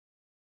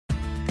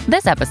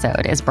This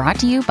episode is brought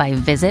to you by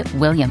Visit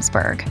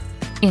Williamsburg.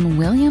 In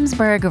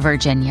Williamsburg,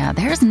 Virginia,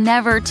 there's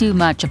never too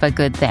much of a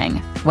good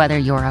thing. Whether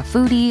you're a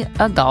foodie,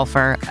 a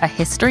golfer, a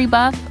history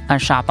buff, a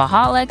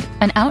shopaholic,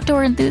 an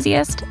outdoor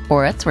enthusiast,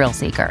 or a thrill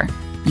seeker,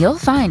 you'll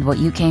find what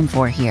you came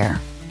for here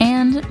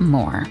and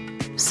more.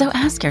 So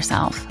ask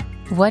yourself,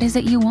 what is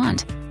it you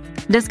want?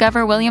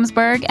 Discover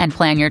Williamsburg and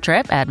plan your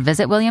trip at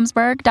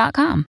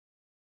visitwilliamsburg.com.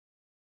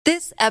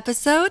 This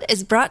episode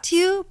is brought to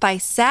you by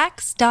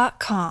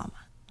Sax.com.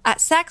 At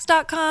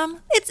Sax.com,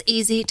 it's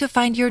easy to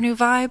find your new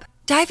vibe.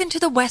 Dive into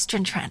the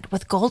Western trend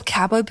with gold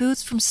cowboy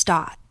boots from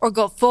Stott, or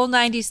go full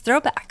 90s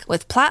throwback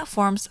with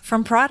platforms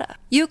from Prada.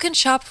 You can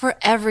shop for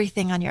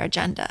everything on your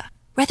agenda,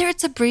 whether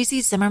it's a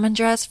breezy Zimmermann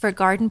dress for a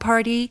garden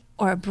party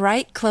or a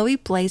bright Chloe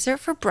blazer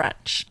for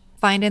brunch.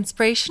 Find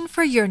inspiration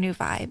for your new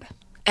vibe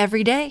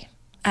every day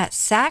at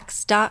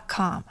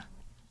Sax.com.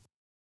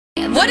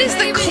 What is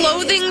the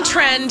clothing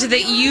trend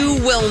that you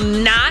will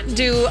not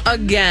do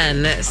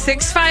again?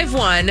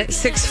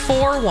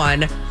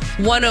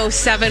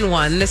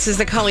 651-641-1071. This is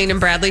the Colleen and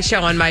Bradley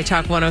Show on My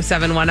Talk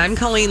 1071. I'm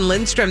Colleen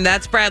Lindstrom.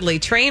 That's Bradley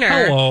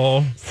Trainer.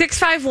 Hello.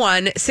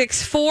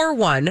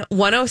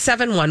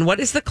 651-641-1071. What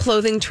is the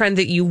clothing trend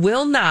that you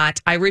will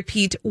not, I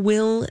repeat,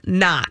 will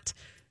not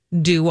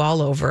do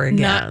all over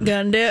again? Not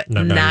gonna do it.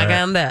 Not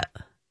gonna do it.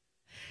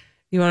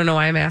 You want to know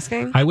why I'm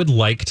asking? I would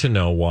like to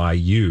know why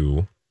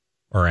you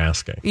are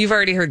asking. You've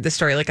already heard the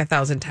story like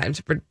 1,000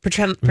 times.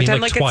 Pretend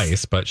like twice,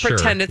 it's, but sure.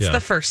 Pretend it's yeah. the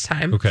first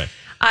time. Okay.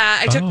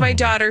 I took my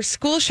daughter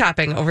school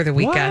shopping over the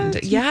weekend.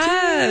 What?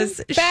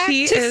 Yes, Back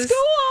she to is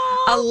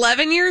school.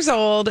 11 years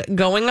old,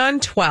 going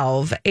on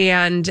 12,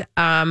 and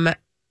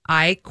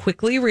I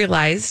quickly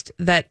realized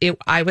that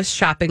I was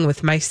shopping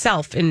with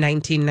myself in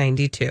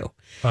 1992.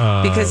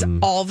 Because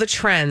all the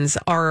trends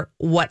are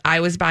what I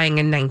was buying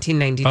in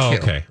 1992. Oh,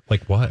 okay.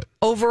 Like what?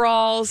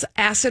 Overalls,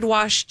 acid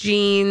wash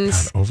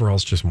jeans. God,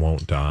 overalls just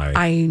won't die.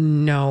 I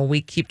know,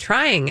 we keep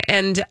trying.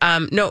 And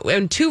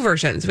and two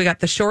versions. We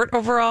got the short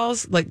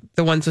overalls, like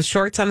the ones with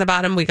shorts on the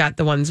bottom. We got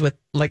the ones with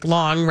like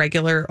long,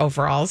 regular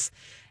overalls.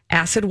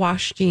 Acid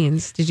wash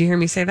jeans. Did you hear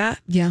me say that?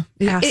 Yeah.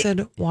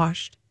 Acid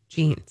washed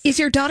jeans. Is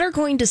your daughter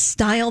going to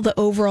style the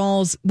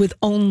overalls with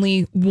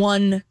only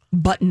one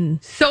button?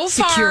 So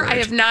far, secured? I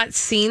have not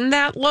seen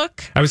that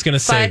look. I was going to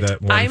say but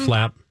that one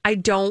flap. I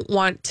don't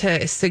want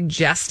to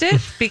suggest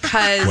it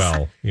because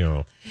Well, you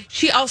know.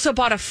 she also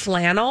bought a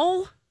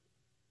flannel.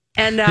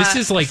 And This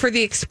is like- for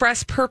the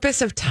express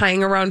purpose of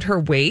tying around her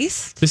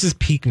waist. This is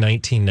peak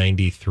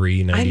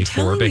 1993, I'm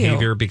 94 telling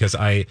behavior you. because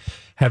I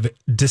have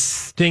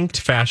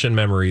distinct fashion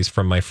memories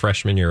from my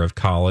freshman year of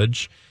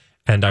college.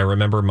 And I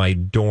remember my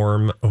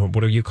dorm, what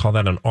do you call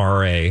that? An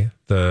RA,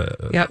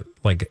 Yep.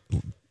 like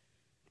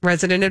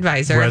Resident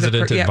advisor.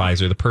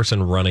 advisor, the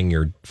person running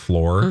your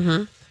floor.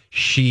 Mm-hmm.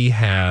 She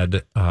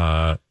had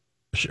her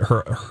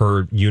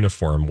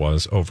uniform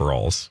was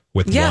overalls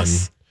with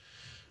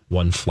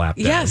one flap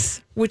down.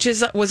 Yes, which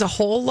was a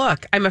whole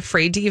look. I'm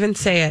afraid to even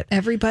say it.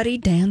 Everybody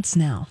dance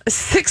now.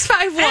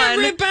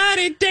 651.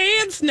 Everybody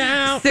dance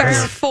now.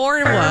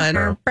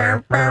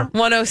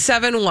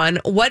 641-1071.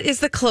 What is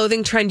the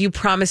clothing trend you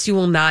promise you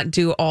will not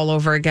do all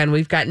over again?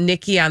 We've got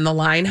Nikki on the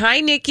line. Hi,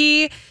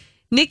 Nikki.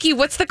 Nikki,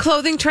 what's the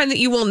clothing trend that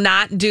you will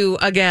not do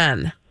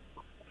again?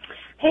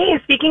 Hey,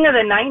 speaking of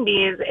the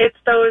 90s, it's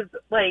those,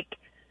 like,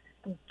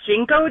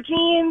 Jinko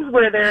jeans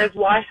where there's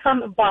white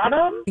on the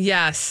bottom.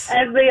 Yes.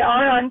 As they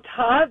are on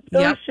top.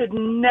 Those Yep. should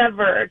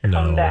never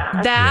come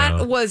back.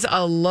 That was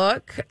a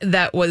look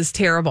that was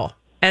terrible.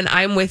 And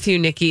I'm with you,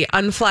 Nikki.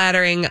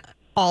 Unflattering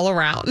all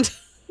around.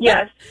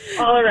 Yes,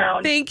 all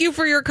around. Thank you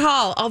for your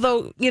call.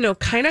 Although,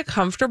 kind of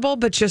comfortable,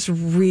 but just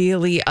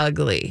really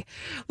ugly,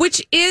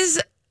 which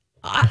is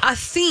a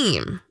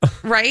theme,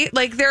 right?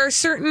 Like there are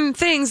certain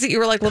things that you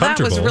were like, well, that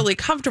was really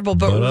comfortable,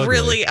 but ugly.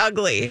 really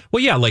ugly.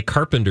 Well, yeah, like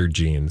carpenter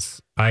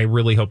jeans. I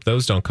really hope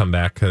those don't come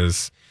back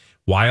because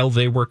while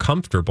they were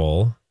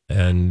comfortable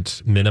and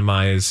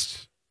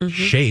minimized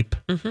shape,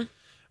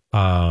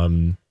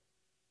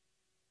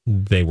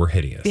 they were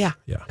hideous. Yeah.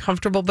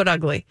 Comfortable, but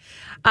ugly.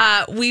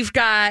 We've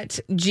got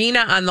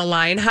Gina on the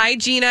line. Hi,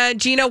 Gina.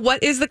 Gina,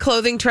 what is the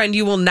clothing trend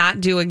you will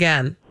not do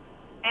again?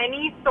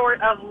 Any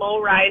sort of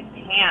low-rise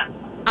pants.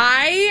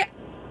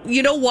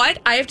 You know what?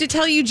 I have to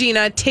tell you,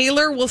 Gina,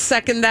 Taylor will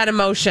second that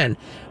emotion.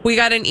 We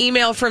got an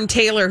email from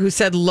Taylor who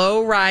said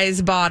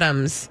low-rise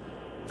bottoms.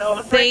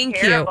 Those Thank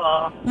were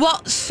terrible. you.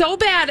 Well, so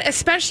bad,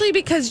 especially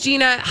because,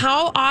 Gina,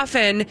 how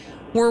often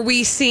were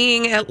we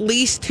seeing at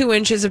least 2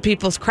 inches of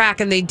people's crack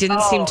and they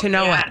didn't seem to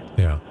know it?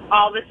 Yeah.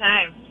 All the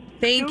time.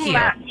 Thank Too you.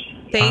 much.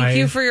 Thank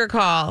you for your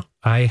call.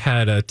 I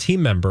had a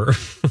team member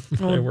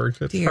I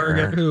worked at dear.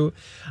 Target who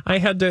I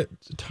had to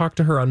talk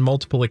to her on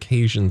multiple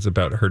occasions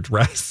about her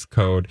dress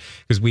code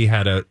because we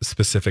had a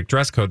specific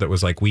dress code that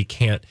was like, we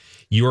can't,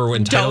 you are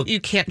entitled. You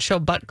can't show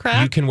butt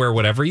crack? You can wear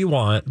whatever you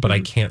want, but I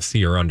can't see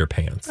your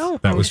underpants.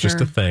 That was just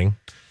sure. a thing.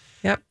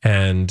 Yep.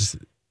 And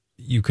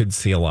you could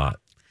see a lot.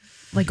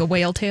 Like a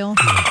whale tail?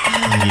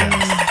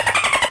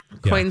 Yes.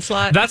 Coin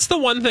slot. That's the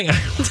one thing I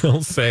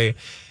will say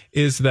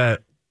is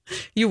that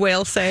You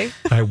whale say.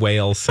 I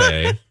whale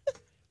say.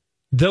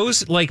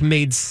 Those like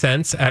made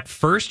sense. At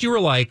first you were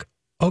like,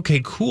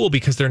 okay, cool,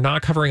 because they're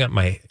not covering up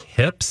my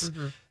hips.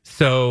 Mm-hmm.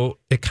 So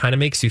it kind of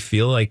makes you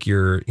feel like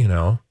you're,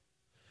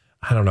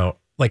 I don't know.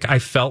 Like I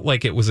felt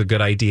like it was a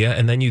good idea.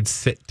 And then you'd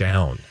sit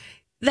down.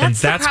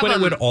 That's when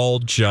it would all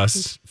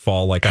just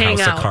fall like a Hang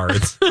house out. of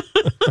cards.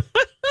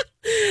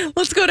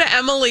 Let's go to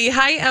Emily.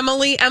 Hi,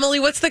 Emily. Emily,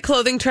 what's the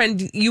clothing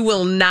trend you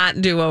will not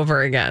do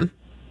over again?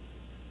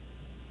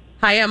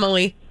 Hi,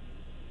 Emily.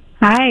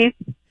 Hi.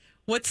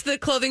 What's the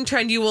clothing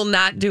trend you will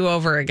not do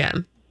over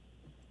again?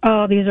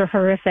 Oh, these are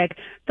horrific.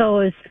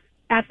 Those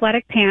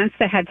athletic pants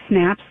that had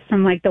snaps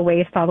from like the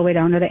waist all the way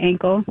down to the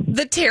ankle.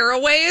 The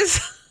tearaways?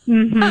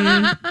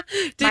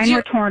 Mm-hmm. Mine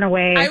were torn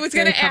away. I was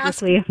going to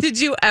ask, did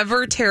you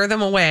ever tear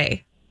them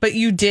away? But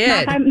you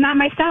did. Not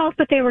myself,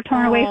 but they were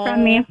torn away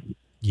from me.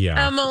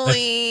 Yeah.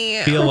 Emily.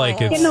 I feel like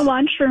it's in the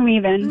lunchroom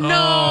even. No.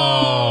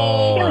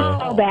 It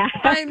was so bad.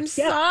 I'm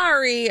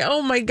sorry.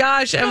 Oh my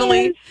gosh,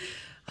 Emily.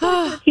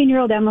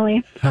 13-year-old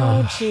Emily.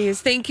 Oh,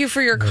 geez. Thank you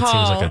for your that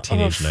call. seems like a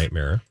teenage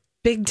nightmare.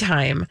 Big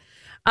time.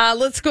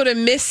 Let's go to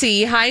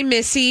Missy. Hi,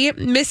 Missy.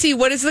 Missy,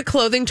 what is the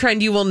clothing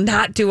trend you will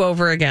not do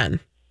over again?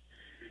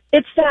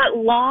 It's that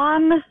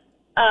long,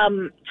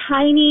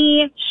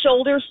 tiny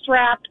shoulder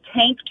strap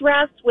tank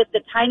dress with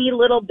the tiny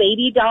little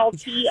baby doll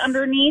tee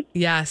underneath.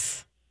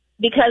 Yes.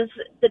 Because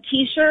the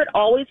T-shirt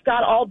always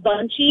got all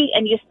bunchy,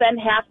 and you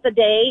spend half the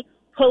day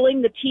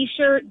pulling the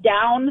T-shirt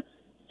down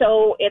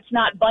so it's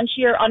not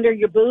bunchier under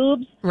your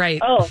boobs.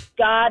 Right. Oh,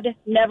 God,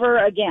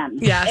 never again.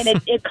 Yes.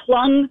 And it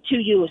clung to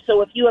you.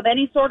 So if you have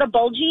any sort of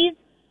bulgies,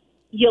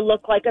 you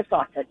look like a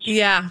sausage.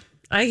 Yeah,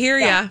 I hear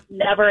ya.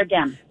 Never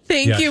again.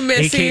 Thank you,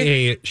 Missy.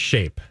 AKA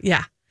shape.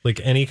 Yeah.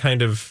 Like any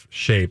kind of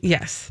shape.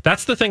 Yes.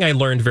 That's the thing I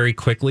learned very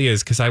quickly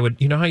is because I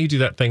would, you know how you do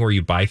that thing where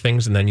you buy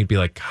things and then you'd be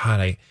like, God,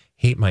 I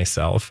hate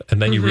myself. And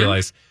then you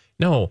realize,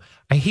 no,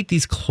 I hate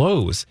these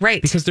clothes.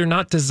 Right. Because they're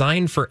not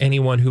designed for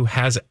anyone who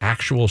has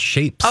actual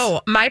shapes.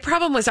 Oh, my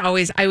problem was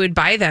always I would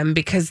buy them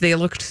because they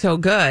looked so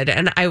good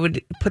and I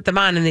would put them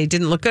on and they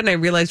didn't look good. And I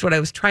realized what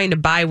I was trying to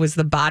buy was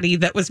the body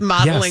that was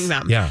modeling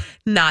them. Yeah.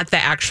 Not the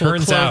actual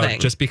Turns clothing. out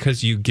just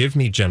because you give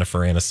me Jennifer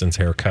Aniston's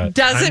haircut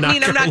doesn't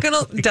mean I'm going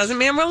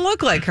to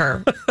look like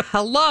her.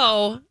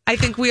 Hello. I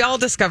think we all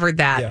discovered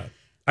that. Yeah.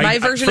 My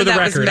version of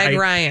that was Meg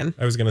Ryan.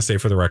 I was going to say,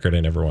 for the record,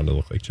 I never wanted to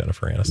look like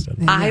Jennifer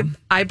Aniston.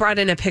 I brought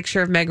in a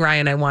picture of Meg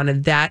Ryan. I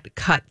wanted that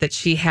cut that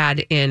she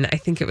had in, I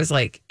think it was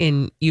like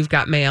in You've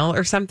Got Mail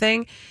or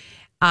something.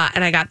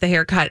 And I got the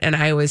haircut and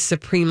I was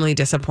supremely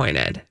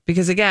disappointed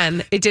because,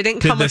 again, it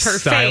didn't come with her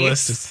face. Did the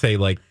stylist say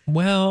like,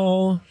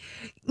 well...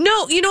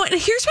 No, you know, and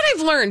here's what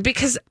I've learned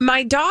because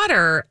my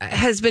daughter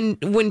has been,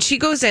 when she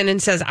goes in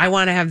and says, I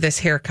want to have this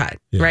haircut,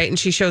 right? And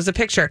she shows a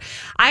picture.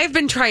 I've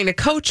been trying to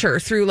coach her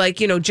through like,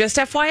 just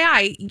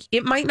FYI,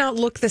 it might not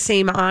look the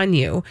same on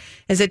you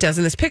as it does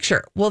in this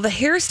picture. Well, the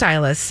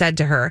hairstylist said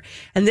to her,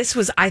 and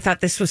I thought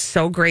this was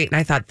so great. And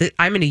I thought that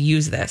I'm going to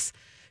use this.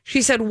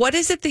 She said, what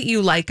is it that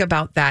you like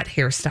about that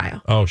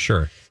hairstyle? Oh,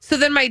 sure. So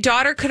then my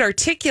daughter could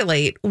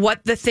articulate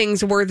what the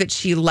things were that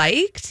she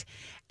liked.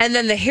 And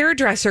then the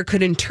hairdresser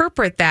could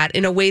interpret that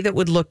in a way that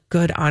would look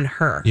good on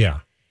her.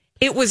 Yeah.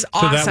 It was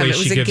awesome. It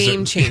was a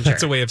game changer.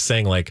 That's a way of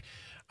saying, like,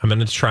 I'm going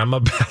to try my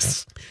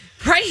best.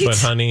 Right. But,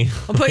 honey.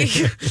 But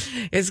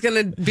it's going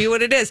to be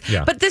what it is.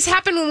 Yeah. But this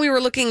happened when we were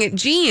looking at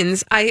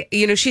jeans.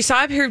 She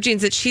saw a pair of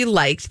jeans that she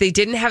liked. They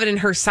didn't have it in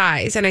her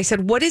size. And I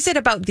said, what is it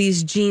about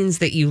these jeans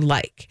that you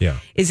like? Yeah.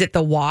 Is it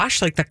the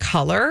wash, like the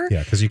color?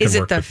 Yeah, because you can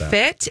work with that. Is it the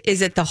fit?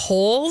 Is it the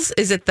holes?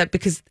 Is it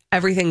because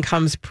everything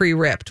comes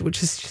pre-ripped,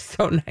 which is just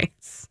so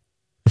nice.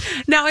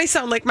 Now I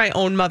sound like my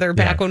own mother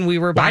back when we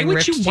were buying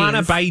ripped jeans. Why would you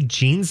want to buy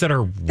jeans that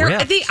are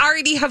ripped? They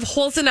already have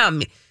holes in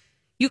them.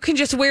 You can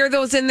just wear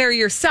those in there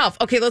yourself.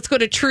 Okay, let's go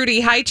to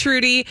Trudy. Hi,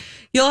 Trudy.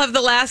 You'll have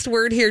the last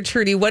word here,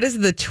 Trudy. What is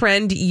the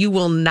trend you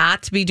will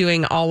not be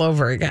doing all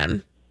over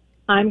again?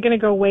 I'm going to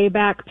go way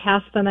back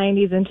past the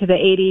 90s into the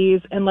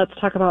 80s, and let's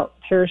talk about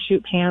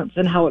parachute pants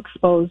and how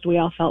exposed we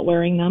all felt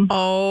wearing them.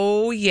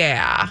 Oh,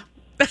 yeah.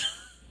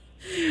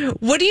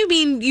 What do you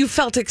mean you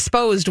felt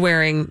exposed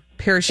wearing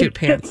parachute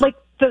pants? Just, like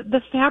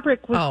the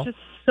fabric was just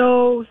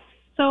so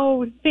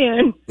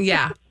thin.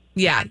 Yeah.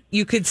 Yeah,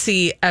 you could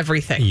see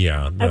everything.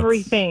 Yeah.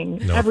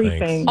 Everything.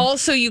 Thanks.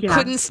 Also, you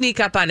couldn't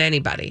sneak up on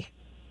anybody.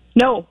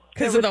 No.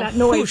 Because of that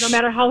noise, no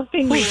matter how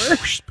thin you were.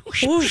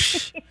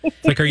 Whoosh.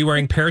 It's like, are you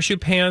wearing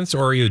parachute pants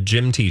or are you a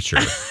gym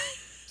teacher?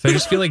 So I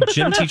just feel like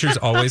gym teachers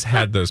always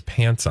had those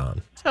pants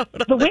on.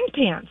 The wing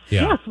pants.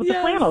 Yeah. Yes, with the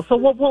flannel. So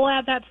we'll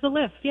add that to the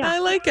list. Yeah. I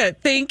like it.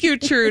 Thank you,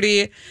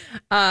 Trudy.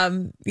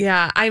 I'm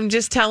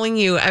just telling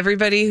you,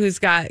 everybody who's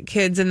got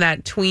kids in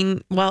that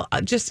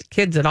just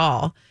kids at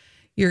all,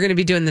 you're going to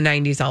be doing the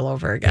 90s all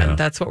over again. Yeah.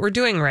 That's what we're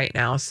doing right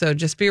now. So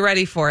just be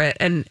ready for it.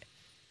 And,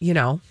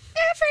 everybody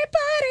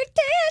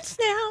dance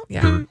now.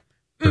 Yeah.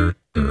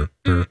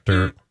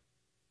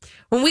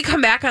 When we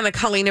come back on the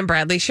Colleen and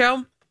Bradley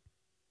show,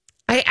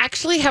 I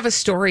actually have a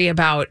story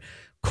about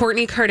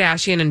Kourtney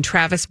Kardashian and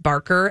Travis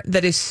Barker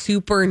that is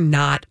super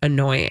not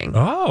annoying.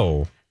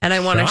 Oh. And I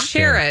want to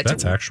share it.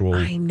 That's actual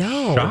I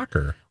know.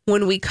 shocker.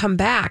 When we come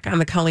back on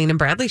the Colleen and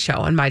Bradley Show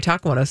on My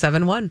Talk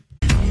 107.1.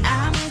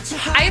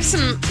 I have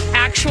some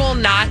actual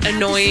not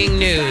annoying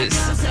news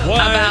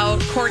about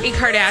Kourtney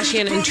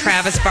Kardashian and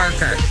Travis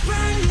Barker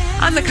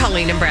on the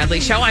Colleen and Bradley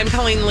Show. I'm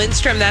Colleen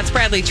Lindstrom. That's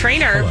Bradley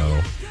Traynor.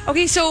 Hello.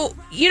 Okay, so,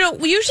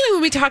 usually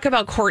when we talk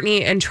about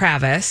Kourtney and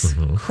Travis,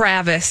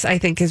 Kravis, I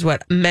think is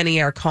what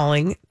many are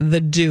calling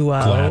the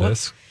duo.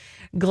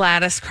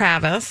 Gladys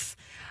Kravis.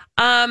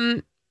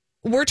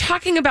 We're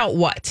talking about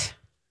what?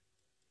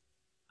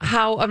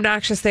 How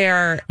obnoxious they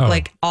are,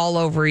 like all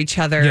over each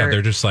other. Yeah,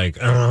 they're just like,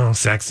 oh,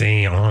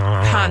 sexy. Oh,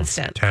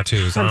 constant.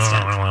 Tattoos.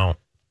 Constant. Oh.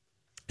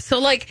 So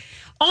like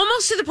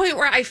almost to the point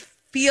where I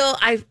feel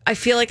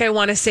like I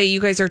want to say you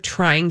guys are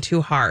trying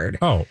too hard.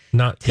 Oh,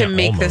 not to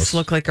make this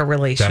look like a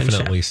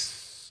relationship.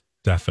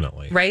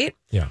 Definitely. Right?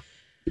 Yeah.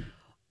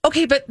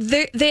 Okay, but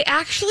they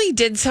actually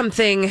did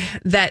something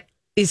that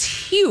is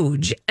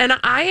huge. And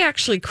I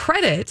actually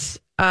credit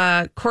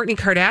Kourtney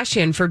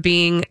Kardashian for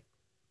being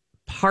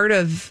part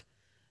of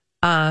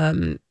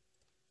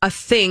a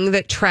thing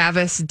that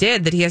Travis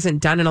did that he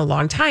hasn't done in a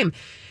long time.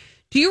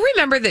 Do you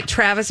remember that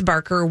Travis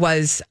Barker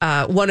was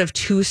one of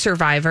 2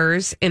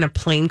 survivors in a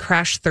plane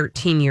crash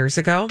 13 years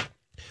ago?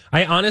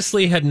 I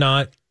honestly had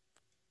not.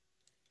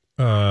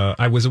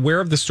 I was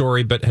aware of the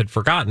story, but had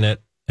forgotten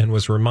it and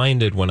was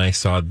reminded when I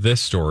saw this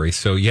story.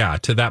 So, yeah,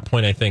 to that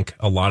point, I think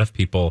a lot of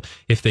people,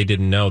 if they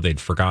didn't know, they'd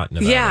forgotten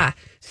about it.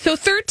 So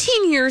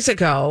 13 years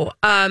ago,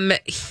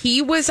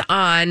 he was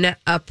on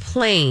a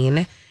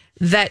plane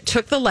that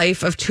took the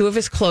life of 2 of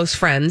his close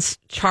friends,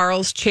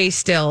 Charles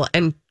Chase-Still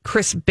and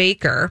Chris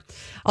Baker,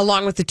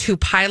 along with the 2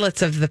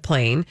 pilots of the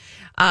plane.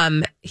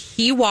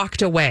 He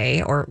walked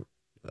away, or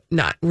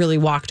not really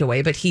walked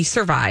away, but he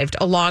survived,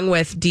 along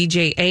with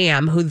DJ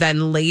AM, who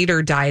then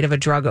later died of a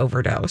drug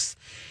overdose.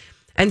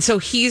 And so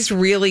he's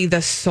really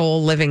the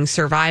sole living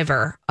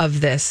survivor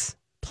of this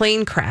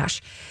plane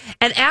crash.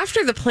 And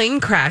after the plane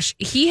crash,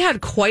 he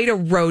had quite a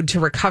road to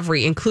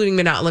recovery, including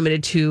but not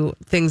limited to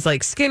things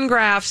like skin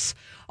grafts,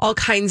 all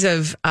kinds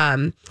of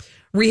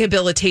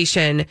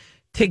rehabilitation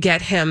to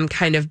get him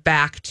kind of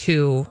back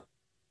to,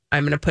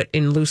 I'm going to put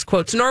in loose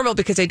quotes, normal,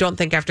 because I don't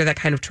think after that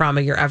kind of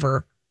trauma you're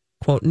ever,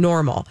 quote,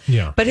 normal.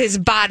 Yeah. But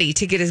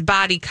to get his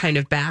body kind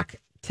of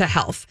back to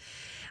health.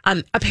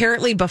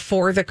 Apparently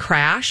before the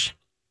crash,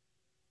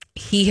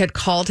 he had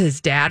called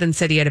his dad and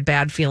said he had a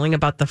bad feeling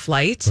about the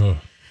flight. Ugh.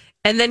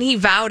 And then he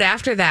vowed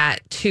after that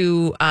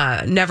to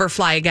never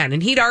fly again.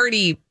 And he'd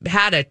already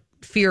had a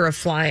fear of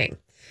flying.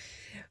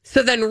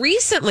 So then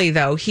recently,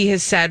 though, he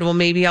has said, well,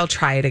 maybe I'll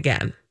try it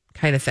again,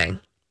 kind of thing.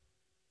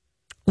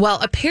 Well,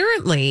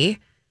 apparently,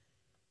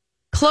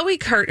 Kourtney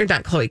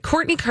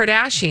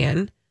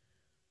Kardashian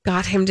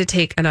got him to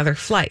take another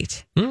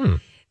flight.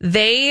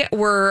 They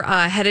were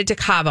headed to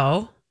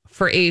Cabo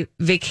for a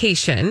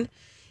vacation,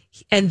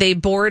 and they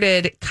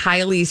boarded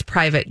Kylie's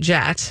private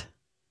jet.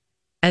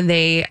 And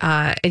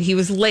he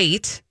was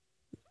late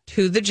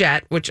to the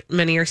jet, which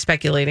many are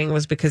speculating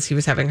was because he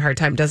was having a hard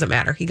time. Doesn't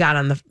matter. He got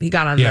on the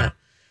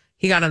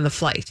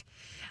flight.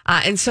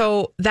 And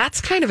so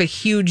that's kind of a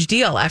huge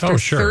deal. After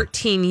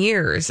 13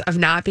 years of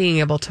not being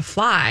able to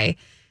fly,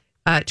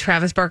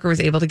 Travis Barker was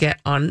able to get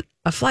on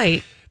a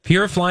flight.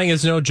 Fear of flying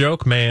is no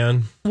joke,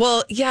 man.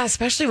 Well, yeah,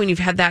 especially when you've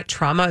had that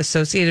trauma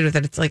associated with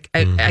it. It's like,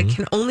 I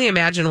can only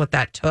imagine what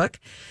that took.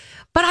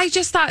 But I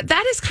just thought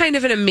that is kind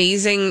of an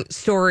amazing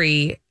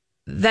story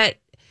that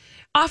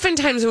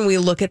oftentimes when we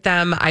look at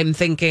them, I'm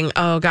thinking,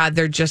 oh God,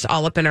 they're just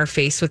all up in our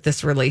face with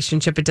this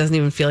relationship. It doesn't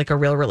even feel like a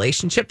real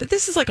relationship. But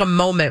this is like a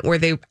moment where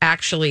they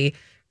actually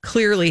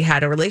clearly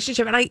had a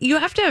relationship. And you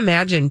have to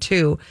imagine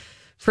too,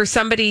 for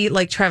somebody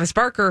like Travis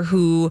Barker,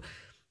 who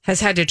has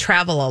had to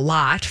travel a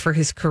lot for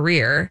his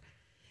career,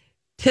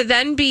 to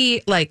then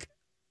be like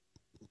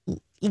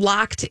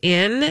locked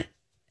in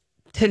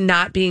to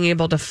not being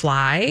able to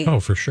fly.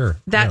 Oh, for sure.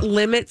 That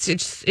limits,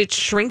 it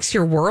shrinks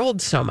your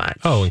world so much.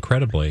 Oh,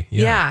 incredibly.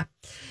 Yeah.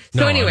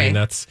 So anyway. I mean,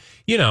 that's,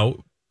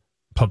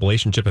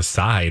 publicationship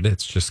aside,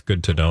 it's just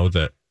good to know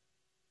that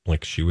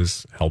like she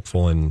was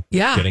helpful in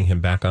getting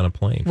him back on a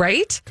plane.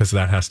 Right? Because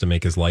that has to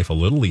make his life a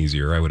little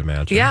easier, I would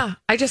imagine. Yeah.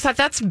 I just thought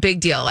that's a big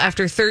deal.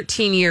 After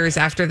 13 years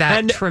after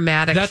that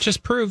traumatic that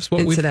just proves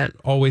what incident.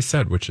 We've always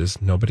said, which is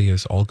nobody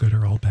is all good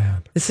or all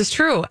bad. This is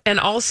true.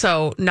 And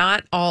also,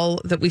 not all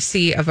that we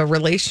see of a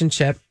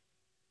relationship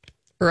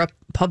or a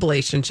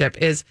publicationship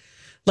is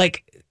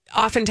like,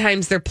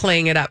 oftentimes they're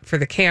playing it up for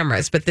the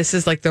cameras, but this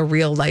is like the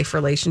real life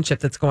relationship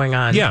that's going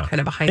on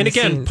kind of behind the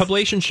scenes. And again,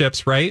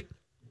 publicationships, right?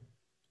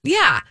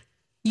 Yeah.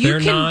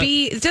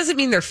 It doesn't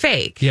mean they're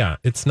fake. Yeah.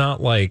 It's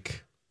not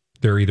like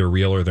they're either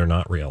real or they're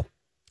not real.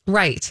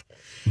 Right.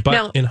 But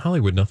now, in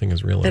Hollywood, nothing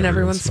is real. And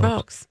everyone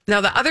smokes. Now,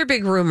 the other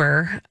big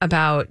rumor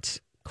about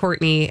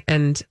Kourtney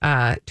and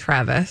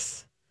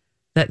Travis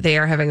that they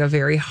are having a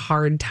very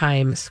hard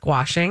time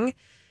squashing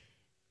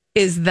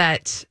is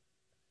that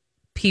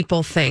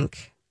people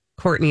think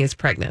Kourtney is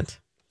pregnant.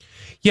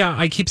 Yeah,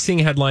 I keep seeing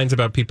headlines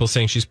about people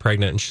saying she's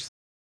pregnant. And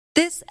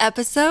This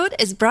episode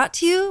is brought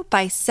to you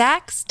by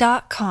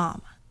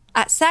Sax.com.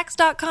 At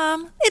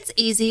Sax.com, it's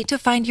easy to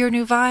find your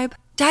new vibe.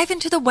 Dive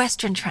into the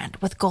Western trend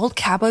with gold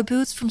cowboy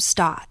boots from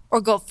Stott, or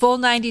go full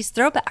 90s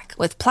throwback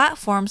with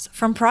platforms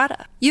from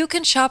Prada. You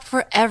can shop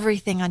for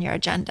everything on your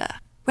agenda,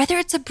 whether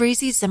it's a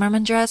breezy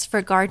Zimmermann dress for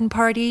a garden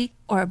party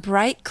or a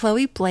bright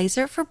Chloe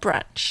blazer for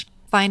brunch.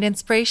 Find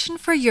inspiration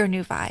for your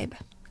new vibe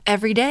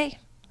every day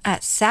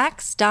at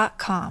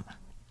Sax.com.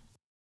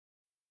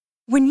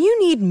 When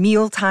you need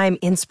mealtime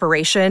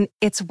inspiration,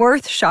 it's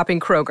worth shopping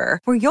Kroger,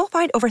 where you'll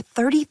find over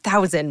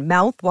 30,000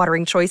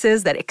 mouth-watering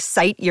choices that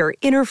excite your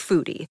inner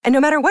foodie. And no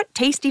matter what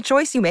tasty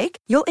choice you make,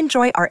 you'll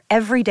enjoy our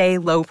everyday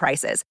low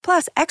prices,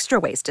 plus extra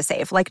ways to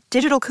save, like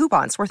digital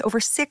coupons worth over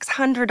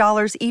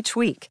 $600 each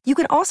week. You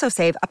can also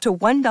save up to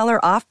 $1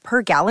 off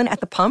per gallon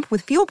at the pump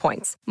with fuel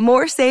points.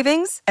 More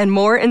savings and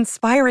more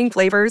inspiring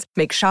flavors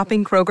make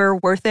shopping Kroger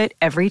worth it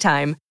every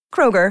time.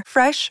 Kroger,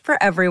 fresh for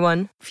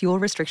everyone. Fuel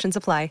restrictions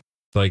apply.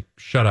 Like,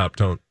 shut up.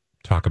 Don't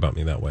talk about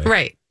me that way.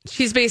 Right.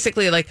 She's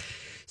basically like,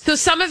 so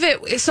some of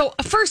it. So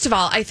first of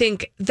all, I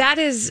think that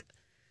is,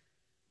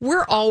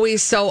 we're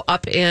always so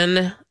up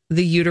in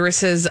the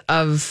uteruses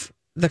of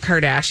the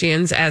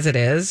Kardashians as it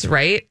is,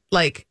 right?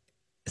 Like,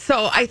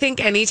 so I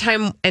think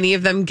anytime any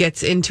of them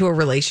gets into a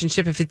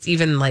relationship, if it's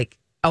even like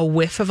a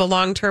whiff of a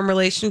long-term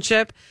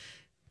relationship,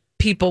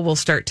 people will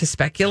start to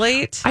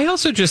speculate. I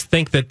also just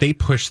think that they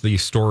push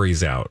these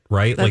stories out,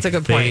 right? That's like a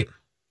good point.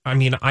 I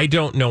mean, I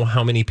don't know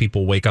how many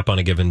people wake up on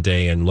a given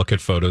day and look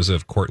at photos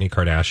of Kourtney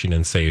Kardashian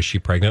and say, is she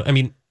pregnant? I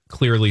mean,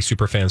 clearly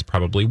superfans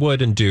probably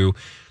would and do,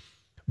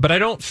 but I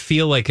don't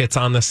feel like it's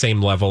on the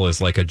same level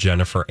as like a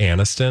Jennifer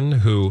Aniston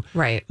who,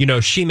 right? You know,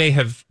 she may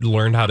have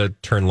learned how to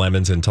turn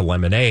lemons into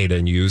lemonade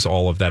and use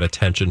all of that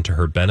attention to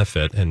her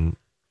benefit in,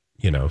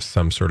 you know,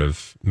 some sort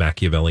of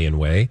Machiavellian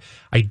way.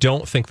 I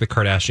don't think the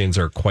Kardashians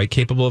are quite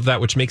capable of that,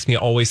 which makes me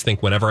always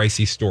think whenever I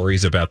see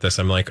stories about this,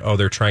 I'm like, oh,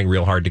 they're trying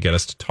real hard to get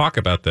us to talk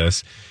about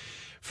this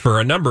for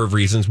a number of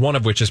reasons, one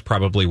of which is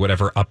probably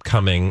whatever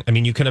upcoming. I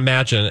mean, you can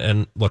imagine,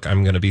 and look,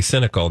 I'm going to be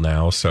cynical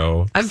now,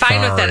 so I'm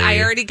fine with that. I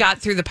already got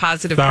through the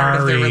positive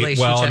part of their relationship.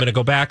 Well, I'm going to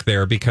go back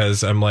there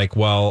because I'm like,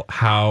 well,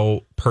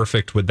 how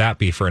perfect would that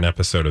be for an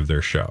episode of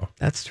their show?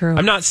 That's true.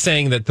 I'm not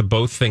saying that the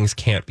both things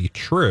can't be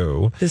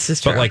true. This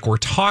is true. But like, we're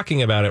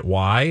talking about it.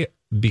 Why?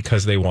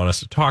 Because they want us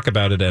to talk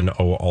about it. And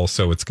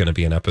also it's going to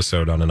be an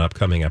episode on an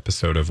upcoming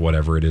episode of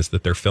whatever it is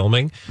that they're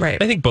filming.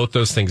 Right. I think both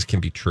those things can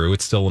be true.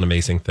 It's still an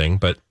amazing thing,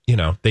 but you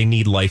know, they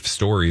need life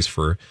stories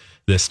for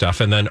this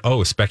stuff. And then,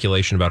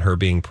 speculation about her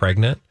being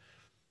pregnant.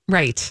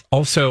 Right.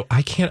 Also,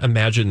 I can't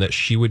imagine that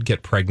she would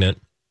get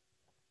pregnant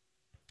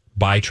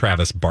by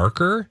Travis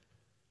Barker.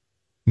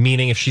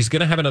 Meaning, if she's going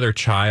to have another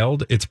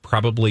child, it's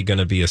probably going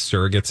to be a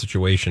surrogate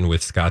situation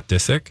with Scott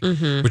Disick,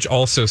 which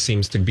also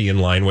seems to be in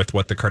line with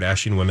what the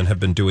Kardashian women have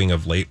been doing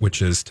of late,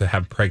 which is to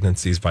have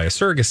pregnancies via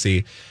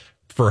surrogacy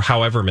for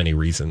however many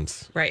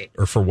reasons. Right.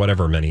 Or for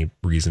whatever many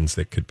reasons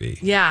that could be.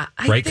 Yeah.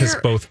 Right? Because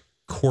both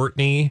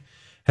Chloe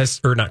has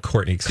talked about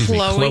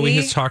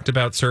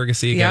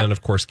surrogacy again. And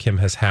of course, Kim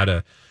has had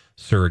a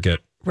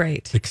surrogate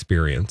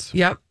experience.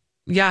 Yep.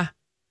 Yeah.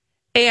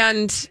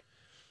 And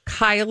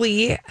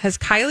has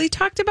Kylie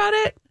talked about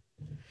it?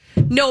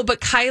 No,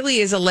 but Kylie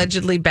is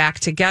allegedly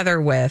back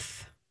together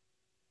with,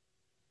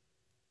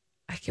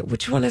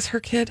 which one is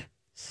her kid?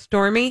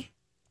 Stormy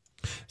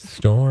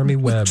Webster.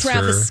 With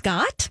Travis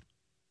Scott?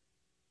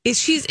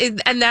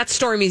 And that's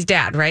Stormy's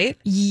dad, right?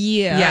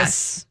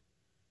 Yes.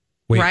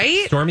 Wait,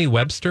 right? Stormy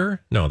Webster?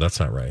 No, that's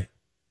not right.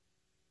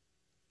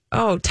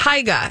 Oh,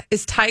 Tyga.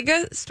 Is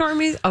Tyga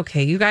Stormy's?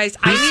 Okay, you guys.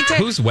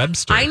 Who's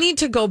Webster? I need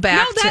to go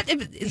back.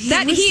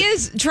 No, he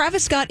is.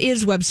 Travis Scott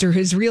is Webster.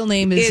 His real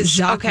name is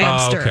Jacques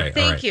Webster. Okay,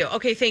 Thank you.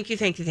 Okay, thank you.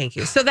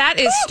 So that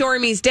is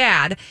Stormy's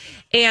dad,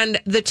 and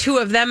the two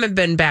of them have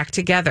been back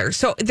together.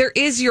 So there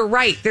is, you're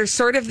right. There's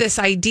sort of this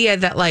idea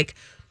that like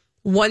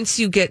once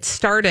you get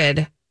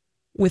started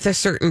with a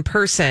certain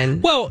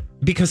person, well,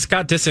 because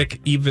Scott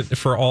Disick, even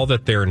for all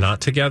that they're not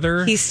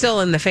together, he's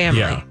still in the family.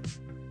 Yeah.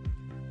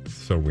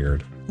 So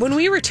weird. When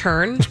we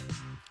return,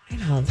 I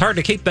know. It's hard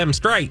to keep them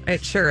straight.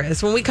 It sure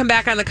is. When we come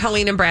back on the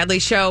Colleen and Bradley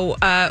show,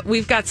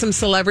 we've got some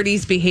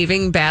celebrities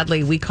behaving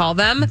badly. We call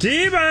them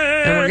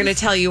Divas. And we're going to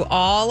tell you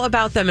all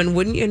about them. And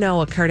wouldn't you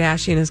know, a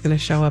Kardashian is going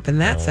to show up in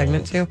that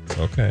segment too.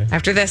 Okay.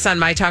 After this on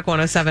My Talk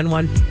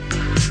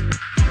 107.1.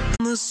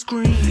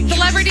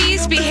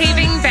 Celebrities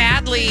behaving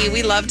badly.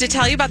 We love to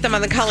tell you about them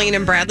on the Colleen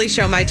and Bradley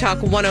show, My Talk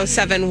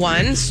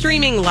 107.1.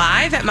 Streaming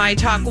live at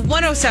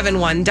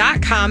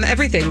MyTalk1071.com.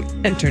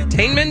 Everything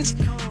entertainment.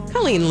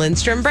 Colleen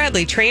Lindstrom,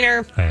 Bradley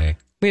Trainer. Hey.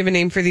 We have a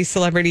name for these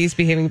celebrities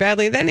behaving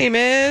badly. That name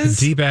is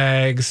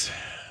D-Bags.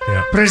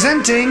 Yeah.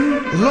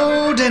 Presenting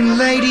Lord and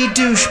Lady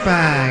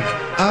Douchebag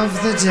of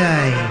the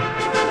Day.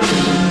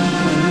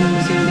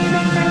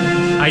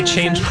 I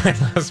changed my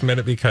last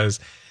minute because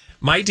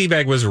my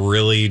D-bag was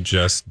really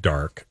just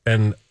dark.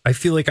 And I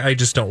feel like I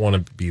just don't want to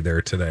be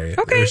there today.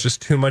 Okay. There's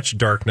just too much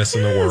darkness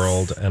in the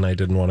world, and I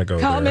didn't want to go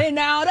there. Coming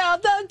out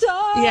of the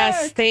dark.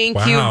 Yes, thank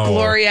you,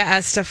 Gloria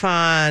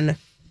Estefan.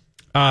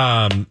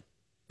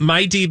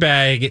 My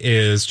D-bag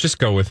is, just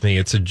go with me.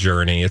 It's a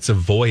journey. It's a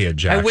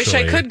voyage, actually. I wish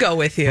I could go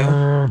with you.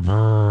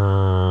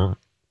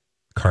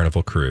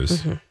 Carnival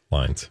Cruise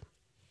Lines.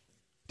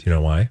 Do you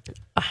know why?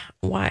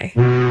 Why?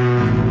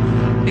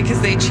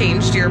 Because they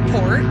changed your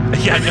port?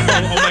 Yeah, no.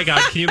 Oh my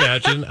God. Can you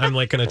imagine? I'm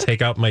like going to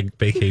take out my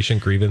vacation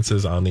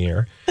grievances on the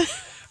air.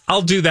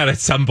 I'll do that at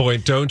some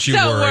point. Don't you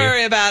Don't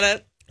worry about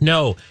it.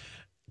 No.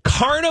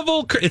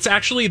 Carnival, it's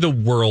actually the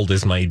world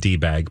is my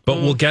D-bag, but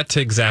we'll get to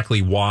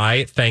exactly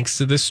why, thanks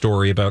to this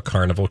story about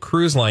Carnival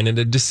Cruise Line and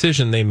a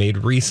decision they made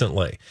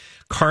recently.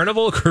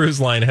 Carnival Cruise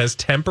Line has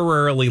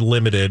temporarily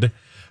limited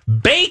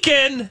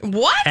bacon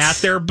at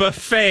their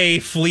buffet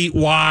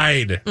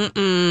fleet-wide.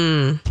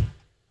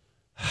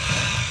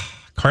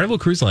 Carnival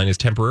Cruise Line is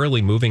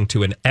temporarily moving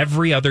to an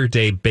every other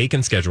day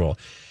bacon schedule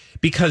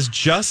because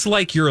just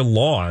like your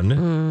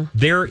lawn,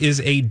 there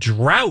is a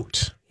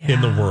drought in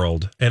the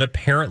world, and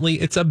apparently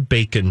it's a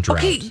bacon drought.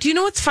 Okay, do you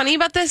know what's funny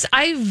about this?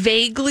 I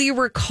vaguely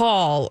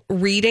recall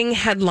reading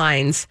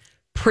headlines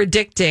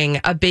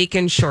predicting a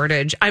bacon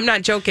shortage. I'm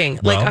not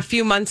joking, like a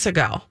few months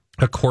ago.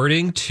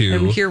 According to...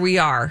 And here we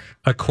are.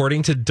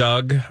 According to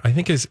Doug, I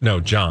think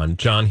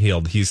John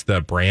Heald, he's the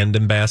brand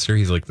ambassador.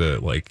 He's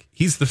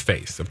he's the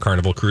face of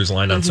Carnival Cruise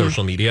Line on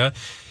social media.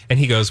 And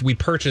he goes, we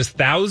purchase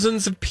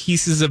thousands of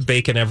pieces of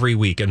bacon every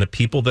week, and the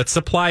people that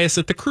supply us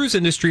at the cruise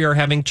industry are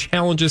having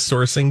challenges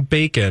sourcing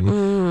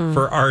bacon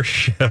for our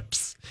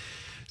ships.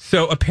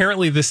 So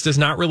apparently this does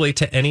not relate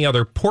to any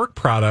other pork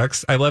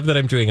products. I love that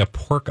I'm doing a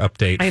pork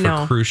update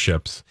for cruise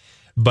ships.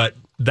 But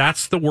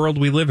that's the world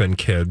we live in,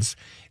 kids.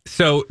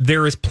 So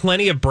there is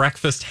plenty of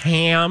breakfast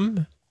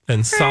ham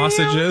and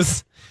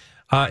sausages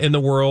in the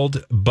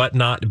world, but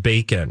not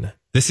bacon.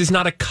 This is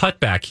not a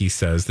cutback, he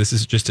says. This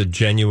is just a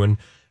genuine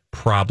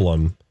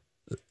problem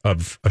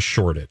of a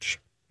shortage.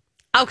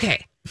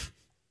 Okay.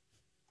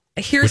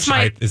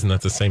 Isn't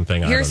that the same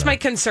thing? Here's my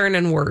concern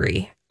and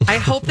worry. I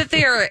hope that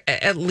they are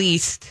at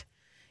least,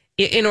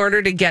 in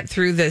order to get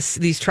through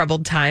these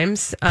troubled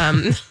times,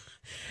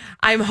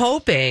 I'm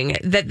hoping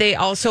that they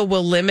also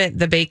will limit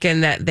the bacon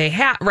that they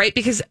have, right?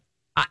 Because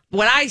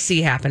what I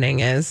see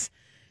happening is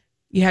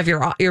you have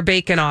your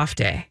bacon off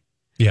day.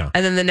 Yeah.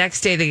 And then the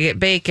next day they get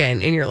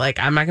bacon, and you're like,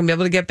 I'm not going to be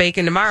able to get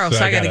bacon tomorrow,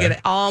 so I got to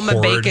get all my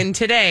bacon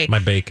today. My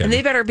bacon. And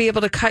they better be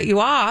able to cut you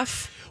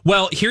off.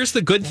 Well, here's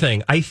the good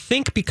thing. I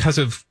think because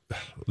of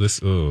this,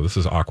 this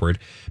is awkward,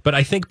 but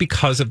I think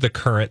because of the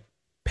current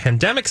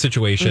pandemic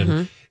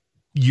situation,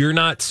 you're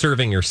not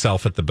serving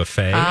yourself at the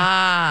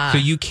buffet. So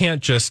you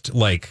can't just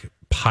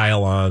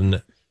pile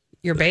on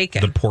your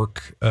bacon, the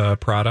pork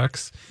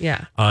products,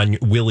 on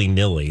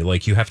willy-nilly.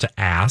 Like you have to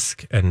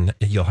ask, and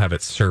you'll have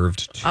it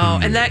served to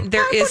and you. that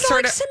there is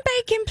sort of some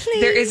bacon,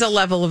 please. There is a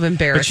level of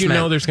embarrassment.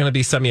 But there's going to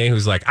be some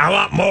who's like, I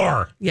want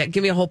more. Yeah,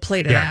 give me a whole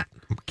plate of that.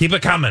 Keep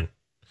it coming.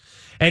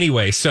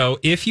 Anyway, so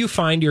if you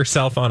find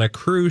yourself on a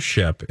cruise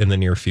ship in the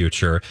near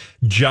future,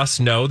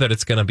 just know that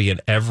it's going to be an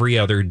every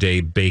other day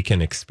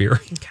bacon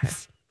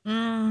experience.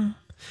 Okay.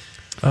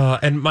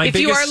 If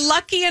you are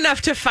lucky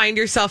enough to find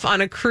yourself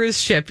on a cruise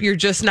ship, you're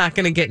just not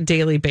going to get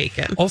daily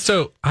bacon.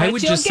 Also, I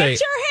would just say, your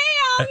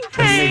ham.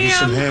 Maybe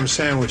some ham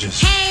sandwiches.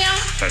 Ham.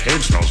 That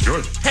ham smells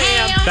good.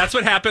 Ham. That's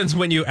what happens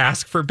when you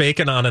ask for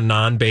bacon on a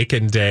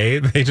non-bacon day.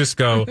 They just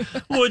go,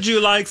 would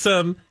you like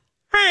some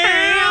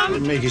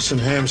ham? Make you some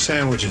ham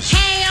sandwiches.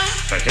 Ham.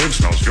 That ham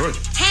smells good.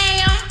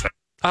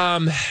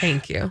 Ham.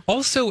 Thank you.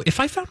 Also,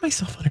 if I found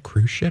myself on a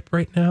cruise ship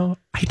right now,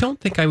 I don't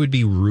think I would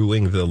be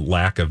rueing the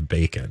lack of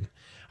bacon.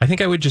 I think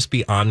I would just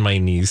be on my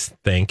knees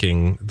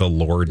thanking the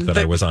Lord that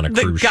I was on a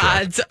cruise ship. The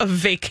gods of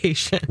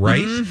vacation.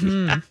 Right?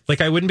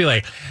 Like, I wouldn't be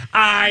like,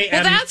 Well,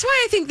 that's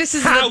why I think this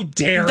is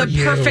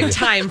the perfect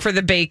time for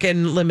the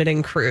bacon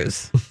limiting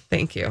cruise.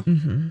 Thank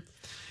you.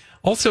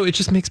 Also, it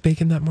just makes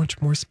bacon that much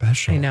more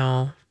special. I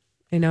know.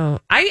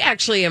 I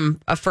actually am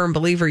a firm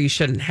believer you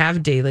shouldn't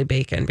have daily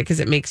bacon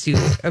because it makes you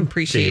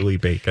appreciate daily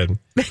bacon.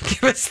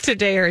 Give us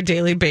today our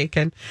daily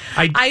bacon.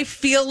 I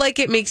feel like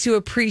it makes you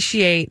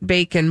appreciate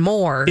bacon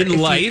more in if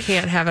life. You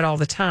can't have it all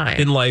the time.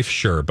 In life,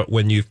 sure, but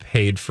when you've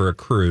paid for a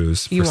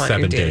cruise for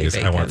 7 days,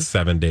 I want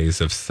 7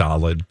 days of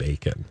solid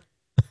bacon.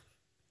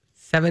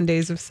 7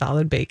 days of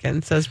solid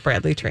bacon, says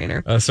Bradley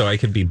Trainer. So I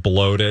could be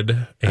bloated.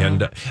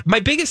 And my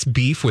biggest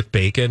beef with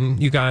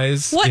bacon, you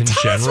guys, Tell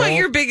general, us what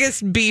your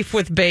biggest beef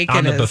with bacon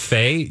on the is.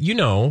 buffet,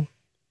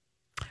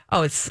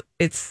 Oh, it's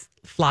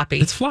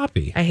floppy. It's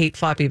floppy. I hate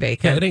floppy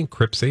bacon. Yeah, it ain't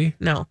cripsy.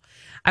 No.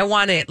 I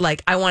want it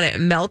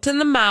melt in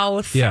the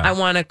mouth. Yeah. I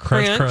want to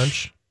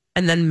crunch.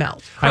 And then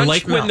melt. I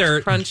like when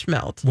they're crunch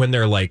melt. When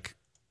they're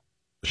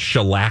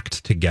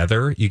shellacked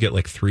together. You get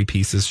 3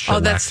 pieces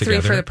shellacked that's 3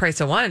 together. for the price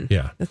of 1.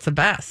 Yeah. That's the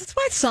best. That's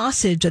why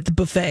sausage at the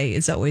buffet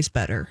is always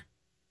better.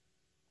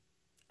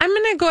 I'm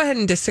going to go ahead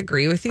and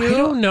disagree with you. I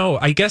don't know.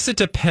 I guess it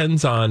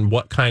depends on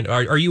what kind.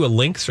 Are you a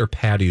Lynx or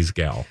Patty's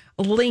gal?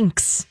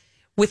 Lynx.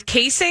 With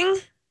casing?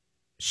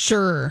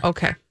 Sure.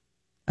 Okay.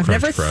 I've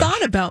never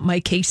thought about my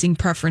casing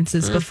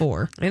preferences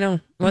before. I know.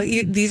 Well,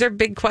 these are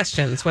big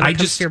questions when it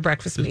comes to your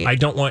breakfast meat. I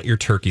don't want your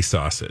turkey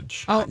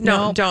sausage. Oh,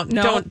 no,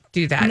 don't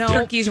do that. No.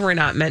 Turkeys were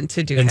not meant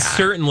to do and that. And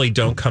certainly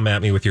don't come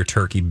at me with your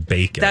turkey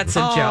bacon. That's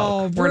a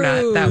joke. We're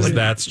not.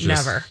 That's just,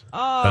 never.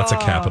 That's a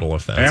capital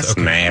offense. That's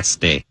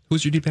nasty.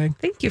 Who's your D-bag?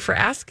 Thank you for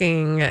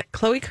asking.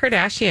 Khloe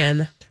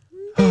Kardashian.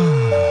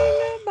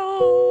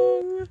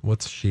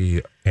 What's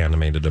she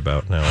animated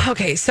about now?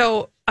 Okay,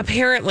 so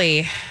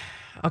apparently,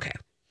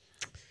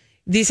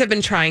 these have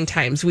been trying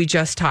times. We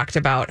just talked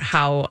about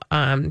how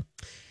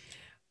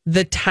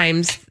the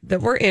times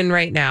that we're in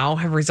right now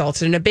have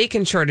resulted in a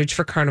bacon shortage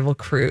for Carnival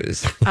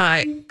Cruise.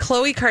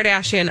 Khloe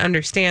Kardashian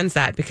understands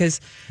that because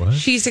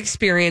she's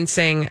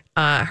experiencing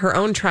her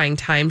own trying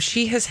time.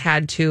 She has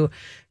had to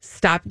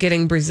stop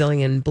getting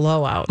Brazilian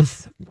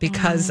blowouts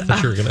because I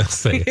thought you were going to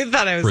say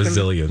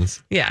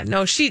Brazilians.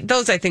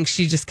 Those I think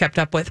she just kept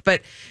up with,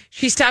 but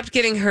she stopped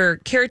getting her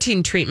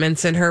keratin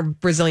treatments and her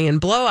Brazilian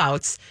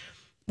blowouts,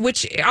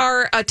 which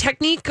are a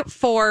technique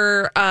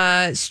for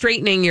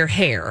straightening your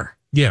hair.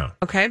 Yeah.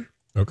 Okay.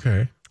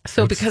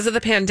 So because of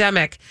the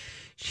pandemic,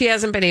 she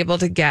hasn't been able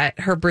to get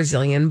her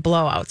Brazilian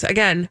blowouts.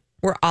 Again,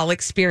 we're all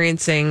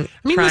experiencing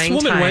this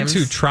woman times. went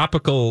to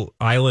tropical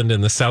island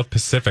in the South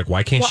Pacific.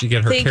 Why can't she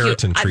get her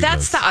keratin treatment?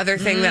 That's the other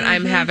thing that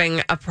I'm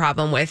having a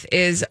problem with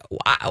is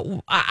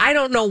I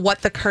don't know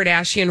what the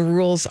Kardashian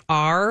rules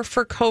are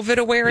for COVID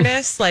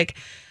awareness.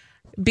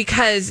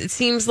 Because it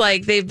seems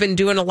like they've been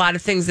doing a lot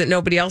of things that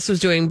nobody else was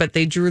doing, but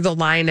they drew the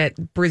line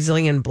at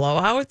Brazilian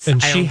blowouts.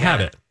 And she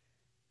had it.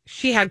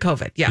 She had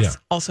COVID. Yes.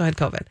 Also had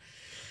COVID.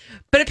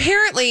 But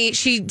apparently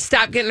she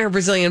stopped getting her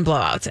Brazilian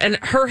blowouts and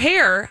her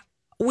hair,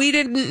 we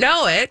didn't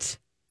know it,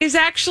 is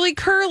actually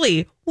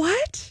curly.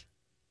 What?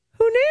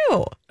 Who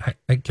knew?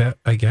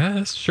 I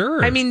guess.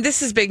 Sure. I mean,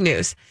 this is big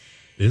news.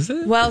 Is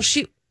it? Well,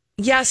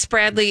 yes,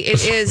 Bradley,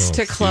 it is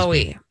to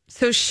Khloe.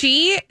 So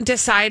she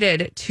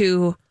decided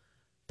to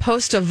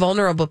post a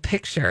vulnerable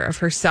picture of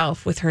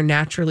herself with her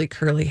naturally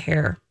curly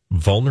hair.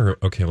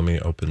 Vulnerable. Okay, let me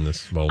open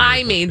this.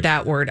 I made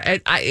that word.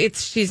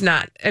 She's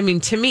not. I mean,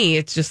 to me,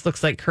 it just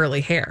looks like curly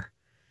hair.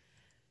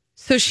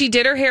 So she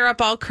did her hair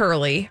up all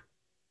curly,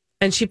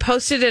 and she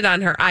posted it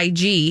on her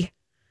IG.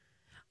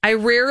 I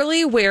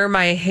rarely wear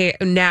my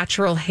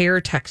natural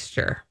hair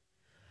texture.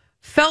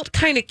 Felt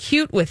kind of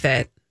cute with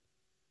it.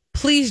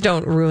 Please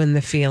don't ruin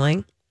the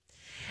feeling.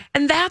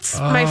 And that's,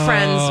 my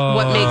friends,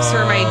 what makes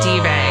her my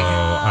D-bag.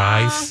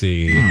 I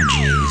see.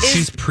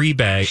 She's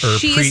pre-bag or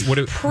she's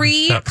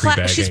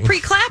pre-clapping. She's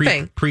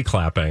pre-clapping.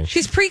 Pre-clapping.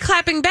 She's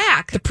pre-clapping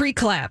back. The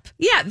pre-clap.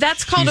 Yeah,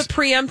 that's called a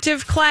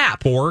preemptive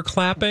clap.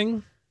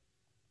 Fore-clapping?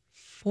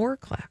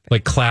 Fore-clapping.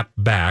 Like clap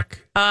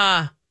back.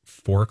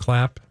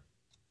 Fore-clap?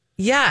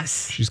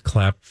 Yes. She's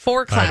clap.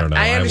 Fore-clap.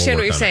 I understand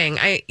what you're saying.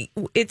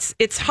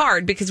 It's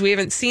hard because we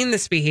haven't seen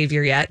this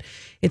behavior yet.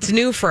 It's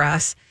new for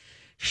us.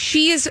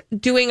 She is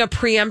doing a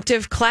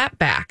preemptive clap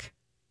back.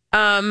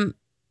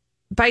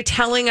 By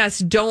telling us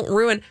don't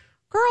ruin.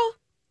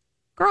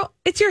 Girl,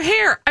 it's your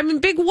hair. I mean,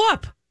 big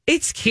whoop.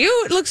 It's cute.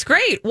 It looks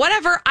great.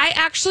 Whatever.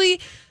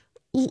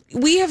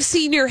 We have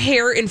seen your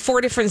hair in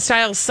 4 different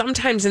styles,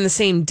 sometimes in the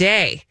same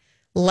day.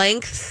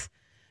 Lengths.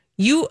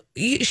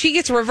 She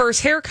gets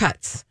reverse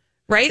haircuts,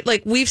 right?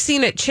 Like we've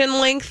seen it chin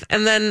length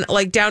and then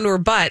like down to her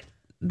butt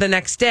the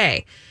next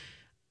day.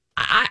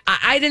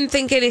 I didn't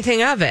think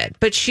anything of it,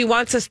 but she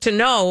wants us to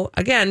know,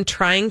 again,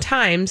 trying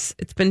times.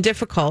 It's been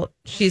difficult.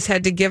 She's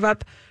had to give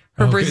up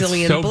her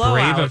Brazilian blowouts. It's so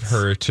brave of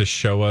her to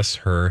show us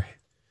her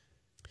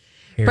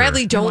hair.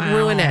 Bradley, don't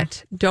ruin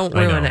it. Don't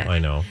ruin it. I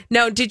know.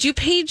 Now, did you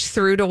page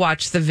through to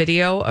watch the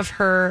video of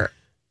her?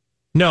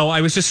 No,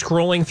 I was just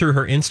scrolling through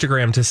her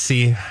Instagram to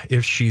see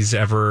if she's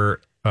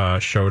ever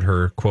showed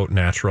her, quote,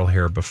 natural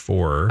hair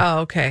before. Oh,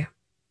 okay.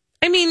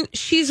 I mean,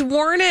 she's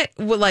worn it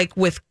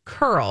with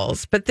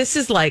curls, but this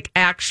is like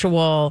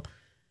actual,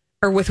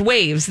 or with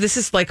waves. This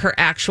is like her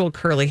actual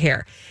curly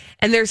hair.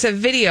 And there's a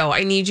video.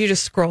 I need you to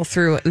scroll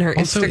through in her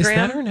also, Instagram. Is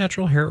that her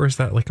natural hair or is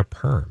that like a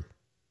perm?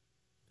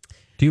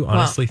 Do you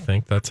honestly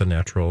think that's a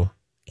natural?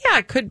 Yeah,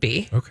 it could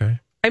be. Okay.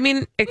 I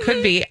mean, it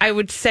could be. I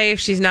would say if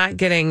she's not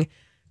getting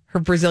her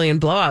Brazilian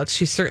blowouts,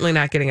 she's certainly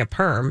not getting a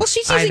perm. Well,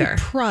 she's using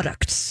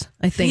products,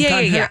 I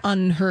think,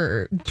 on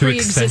her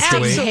pre-existing hair.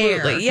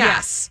 Absolutely,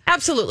 yes.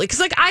 Absolutely.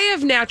 Because I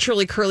have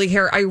naturally curly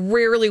hair. I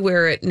rarely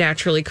wear it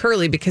naturally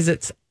curly because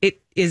it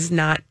is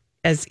not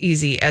as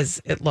easy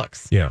as it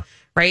looks. Yeah.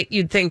 Right?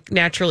 You'd think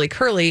naturally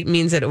curly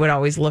means that it would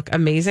always look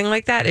amazing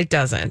like that. It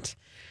doesn't.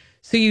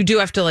 So you do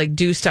have to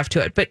do stuff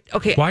to it. But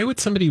okay. Why would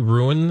somebody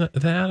ruin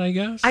that, I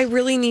guess? I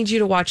really need you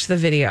to watch the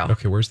video.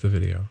 Okay, where's the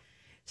video?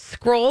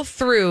 Scroll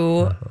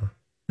through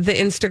the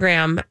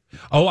Instagram.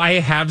 Oh, I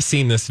have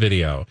seen this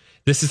video.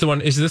 This is the one.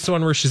 Is this the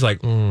one where she's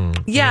like,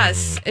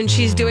 yes, and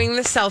she's doing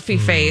the selfie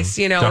face,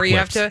 duck where you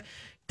lips. have to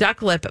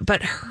duck lip,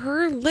 but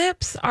her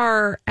lips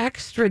are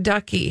extra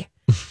ducky.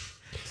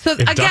 So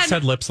if ducks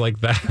had lips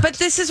like that. But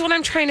this is what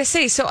I'm trying to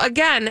say. So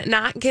again,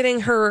 not getting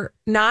her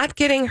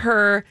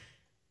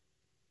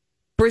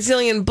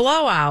Brazilian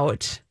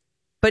blowout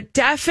but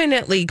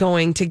definitely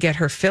going to get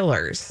her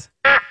fillers.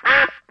 Yeah.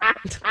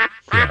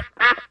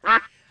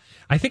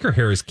 I think her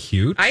hair is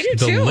cute. I do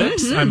the too.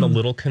 lips, Mm-hmm. I'm a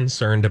little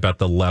concerned about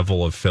the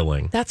level of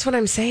filling. That's what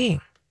I'm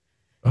saying.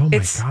 Oh my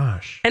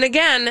gosh. And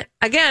again,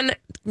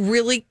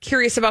 really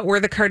curious about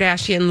where the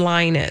Kardashian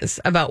line is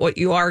about what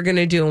you are going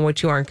to do and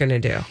what you aren't going to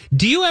do.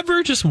 Do you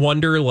ever just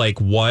wonder, like,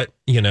 what,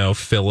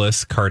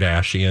 Phyllis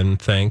Kardashian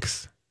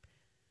thinks?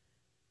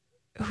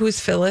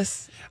 Who's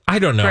Phyllis? I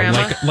don't know.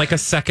 Grandma? Like a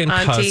second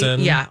Auntie?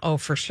 cousin. Yeah. Oh,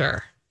 for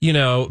sure.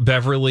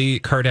 Beverly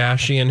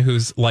Kardashian,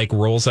 who's like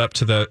rolls up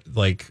to the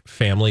like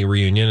family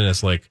reunion and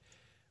is like,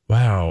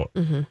 wow,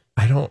 none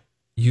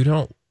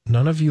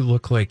of you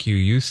look like you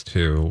used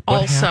to.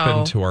 What Also,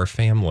 happened to our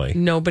family?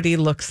 Nobody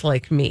looks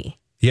like me.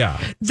 Yeah.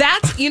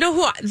 That's, I'm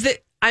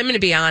going to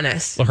be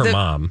honest. Well, her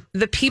mom.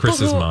 The people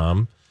Chris's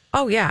mom.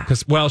 Oh, yeah.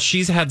 Because,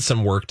 she's had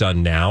some work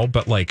done now,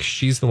 but like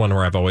she's the one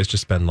where I've always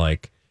just been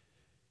like,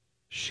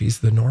 she's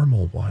the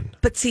normal one.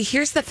 But see,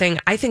 here's the thing.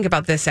 I think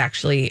about this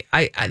actually.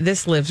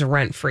 This lives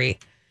rent free.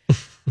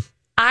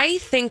 I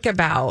think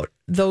about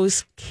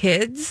those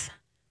kids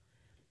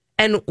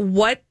and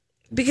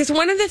because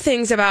one of the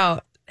things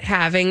about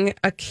having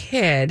a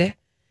kid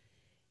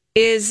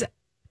is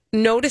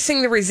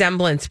noticing the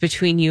resemblance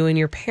between you and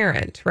your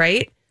parent,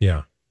 right?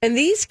 Yeah. And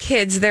these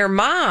kids, their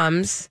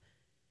moms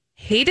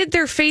hated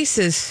their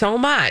faces so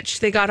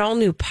much, they got all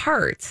new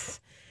parts.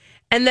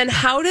 And then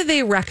how do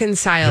they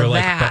reconcile They're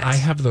like, that? but I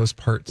have those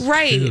parts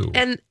right. too.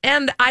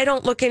 And I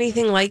don't look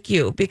anything like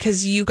you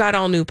because you got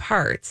all new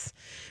parts.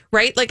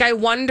 Right? Like I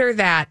wonder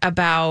that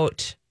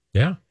about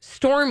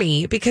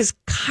Stormy because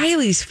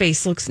Kylie's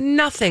face looks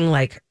nothing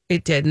like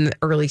it did in the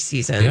early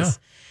seasons. Yeah.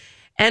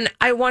 And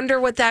I wonder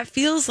what that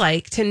feels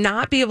like to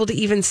not be able to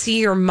even see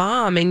your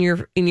mom in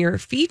your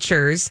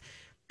features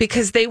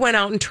because they went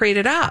out and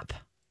traded up.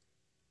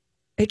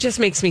 It just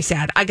makes me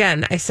sad.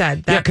 Again, I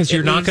said that. Yeah, because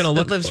you're not going to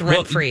look. It lives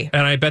rent free.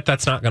 And I bet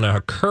that's not going to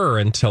occur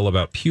until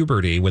about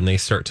puberty when they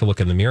start to look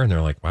in the mirror and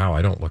they're like, wow,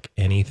 I don't look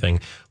anything.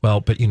 Well,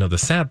 but the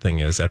sad thing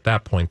is at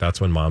that point, that's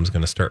when mom's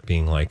going to start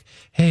being like,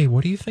 hey,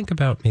 what do you think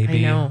about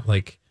maybe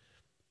like,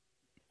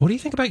 what do you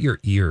think about your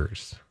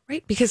ears?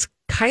 Right. Because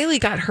Kylie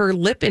got her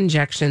lip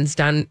injections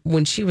done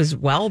when she was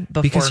well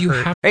before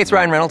Hey, it's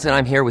Ryan Reynolds, and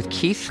I'm here with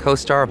Keith,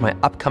 co-star of my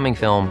upcoming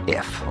film,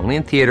 If, only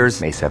in theaters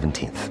May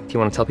 17th. Do you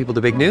want to tell people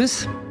the big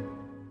news?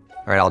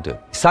 All right, I'll do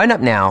it. Sign up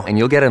now and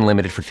you'll get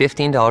unlimited for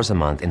 $15 a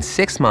month and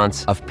 6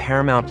 months of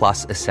Paramount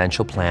Plus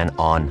Essential Plan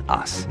on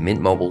us.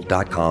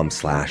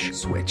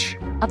 MintMobile.com/switch.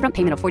 Upfront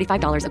payment of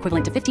 $45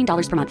 equivalent to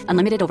 $15 per month.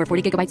 Unlimited over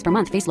 40 gigabytes per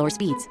month. Face lower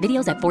speeds.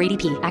 Videos at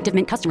 480p. Active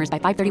Mint customers by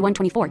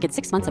 531.24 get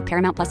 6 months of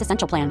Paramount Plus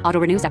Essential Plan.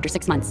 Auto renews after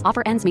 6 months.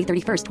 Offer ends May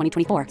 31st,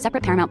 2024.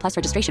 Separate Paramount Plus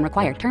registration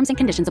required. Terms and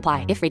conditions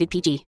apply if rated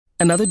PG.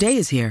 Another day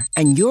is here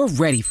and you're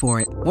ready for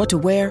it. What to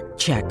wear?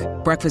 Check.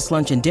 Breakfast,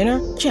 lunch, and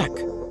dinner? Check.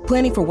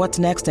 Planning for what's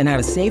next and how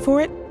to save for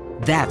it?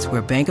 That's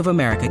where Bank of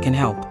America can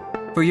help.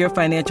 For your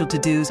financial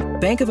to-dos,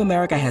 Bank of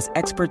America has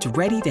experts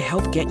ready to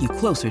help get you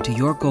closer to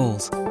your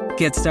goals.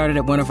 Get started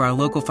at one of our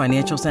local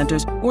financial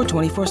centers or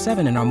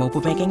 24/7 in our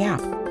mobile banking app.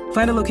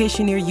 Find a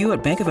location near you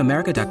at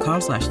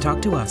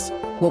bankofamerica.com/talktous.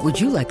 What would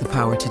you like the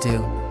power to do?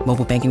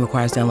 Mobile banking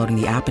requires downloading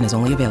the app and is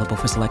only available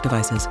for select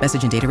devices.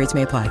 Message and data rates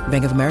may apply.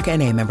 Bank of America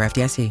NA, member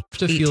FDIC.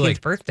 To feel 18th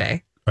like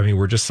birthday. I mean,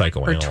 we're just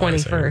psychoanalyzing. Or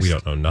 21st. We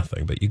don't know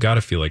nothing, but you got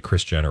to feel like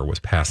Kris Jenner was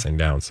passing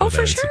down some of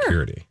that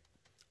insecurity.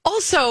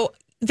 Also,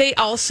 they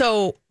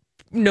also,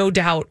 no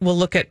doubt, will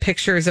look at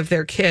pictures of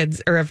their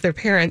kids or of their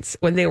parents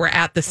when they were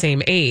at the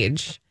same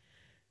age.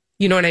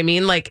 You know what I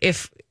mean? Like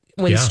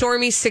when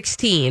Stormy's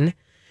 16,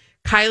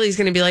 Kylie's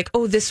going to be like,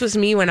 oh, this was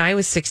me when I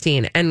was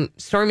 16. And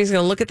Stormy's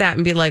going to look at that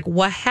and be like,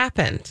 what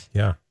happened?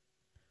 Yeah.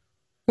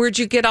 Where'd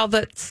you get all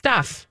the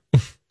stuff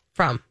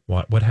from?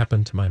 What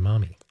happened to my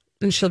mommy?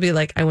 And she'll be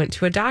like, I went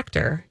to a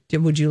doctor.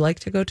 Would you like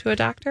to go to a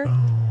doctor?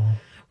 Oh.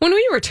 When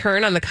we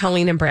return on the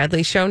Colleen and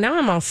Bradley show, now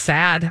I'm all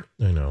sad.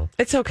 I know.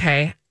 It's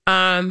okay.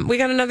 We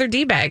got another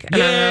D-bag. And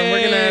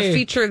we're going to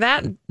feature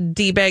that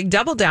D-bag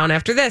double down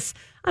after this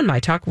on My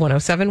Talk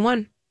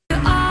 107.1.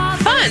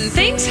 Fun.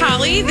 Thanks,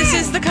 Holly. This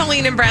is the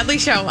Colleen and Bradley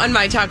show on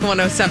My Talk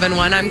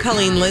 107.1. I'm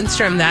Colleen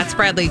Lindstrom. That's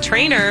Bradley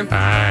Traynor.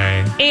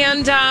 Hi.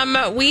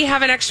 And we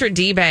have an extra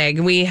D-bag.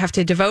 We have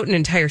to devote an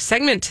entire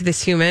segment to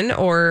this human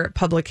or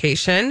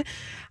publication.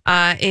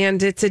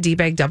 And it's a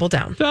D-bag double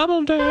down.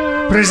 Double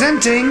down.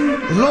 Presenting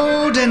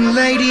Lord and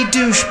Lady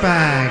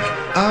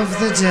Douchebag of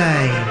the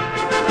Day.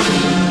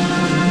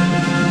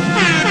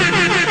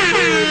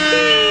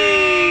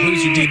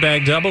 Who's your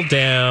D-bag double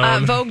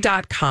down?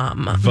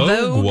 Vogue.com.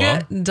 Vogue?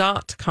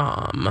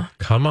 Vogue.com.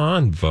 Come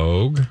on,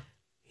 Vogue.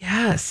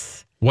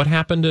 Yes. What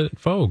happened at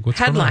Vogue? What's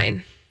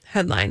Headline.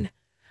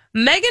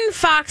 Megan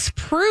Fox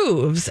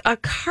proves a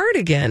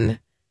cardigan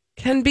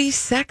can be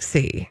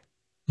sexy.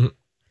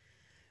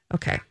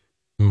 Okay.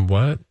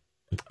 What?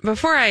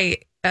 Before I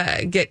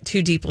get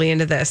too deeply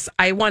into this,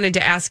 I wanted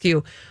to ask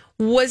you,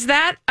 was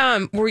that,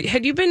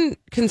 had you been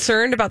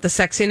concerned about the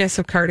sexiness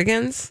of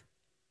cardigans?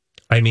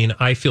 I mean,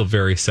 I feel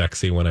very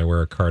sexy when I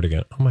wear a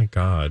cardigan. Oh my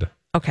God.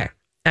 Okay.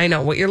 I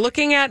know. What you're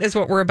looking at is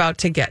what we're about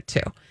to get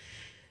to.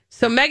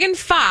 So Megan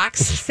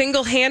Fox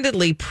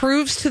single-handedly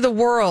proves to the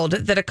world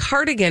that a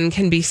cardigan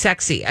can be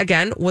sexy.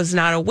 Again, was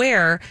not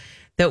aware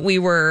that we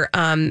were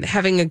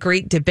having a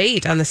great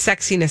debate on the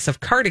sexiness of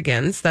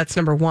cardigans. That's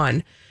number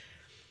one.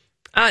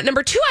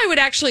 Number two, I would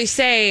actually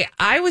say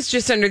I was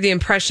just under the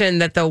impression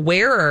that the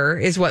wearer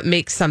is what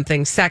makes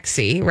something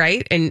sexy,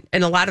 right? And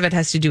a lot of it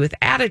has to do with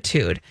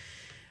attitude.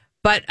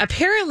 But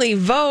apparently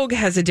Vogue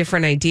has a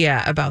different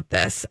idea about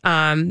this.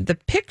 The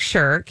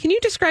picture, can you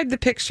describe the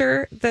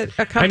picture that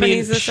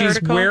accompanies this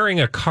article? She's wearing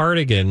a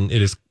cardigan, it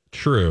is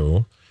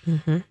true.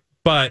 Mm-hmm.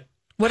 But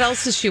what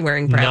else is she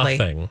wearing, Bradley?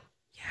 Nothing.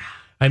 Yeah.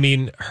 I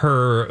mean,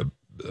 her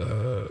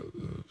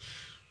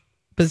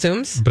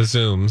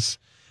bazooms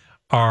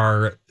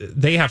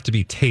they have to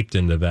be taped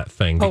into that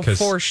thing because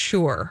for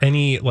sure.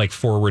 Any like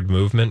forward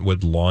movement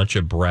would launch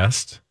a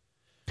breast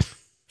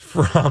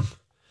from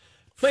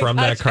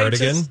that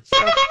cardigan.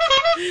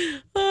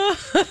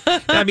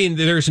 I mean,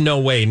 there's no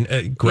way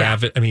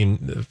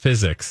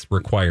physics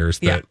requires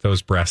that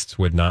those breasts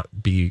would not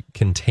be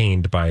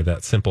contained by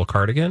that simple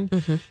cardigan.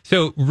 Mm-hmm.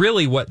 So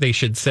really what they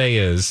should say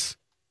is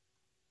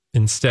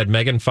instead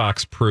Megan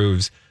Fox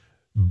proves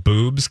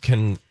boobs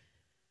can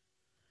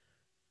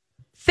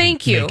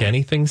make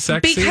anything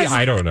sexy.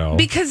 I don't know.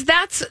 Because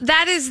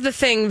that is the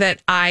thing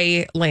that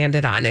I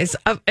landed on is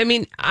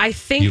I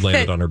think you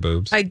landed on her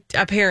boobs. I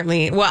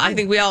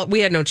think we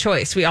had no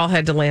choice. We all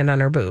had to land on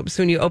her boobs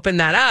when you open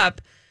that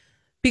up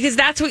because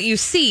that's what you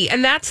see.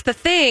 And that's the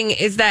thing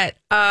is that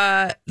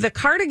the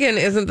cardigan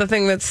isn't the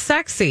thing that's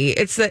sexy.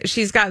 It's that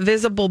she's got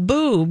visible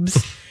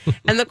boobs.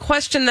 And the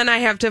question then I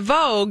have to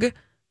Vogue,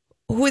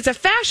 who is a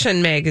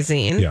fashion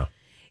magazine,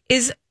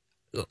 is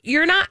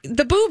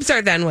the boobs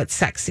are then what's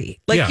sexy.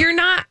 Like you're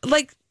not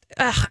like,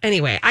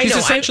 anyway, I She's know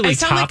essentially I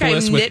sound like I'm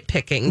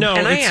nitpicking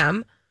I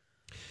am.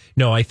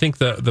 No, I think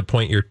the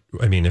point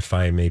if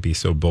I may be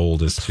so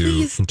bold as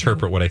to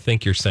interpret what I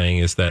think you're saying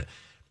is that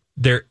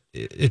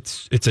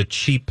it's a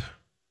cheap,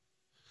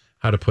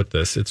 how to put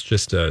this? It's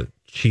just a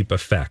cheap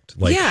effect.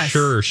 Like,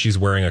 sure, she's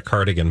wearing a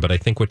cardigan, but I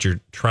think what you're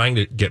trying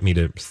to get me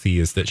to see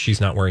is that she's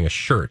not wearing a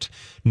shirt.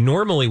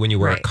 Normally, when you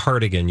wear a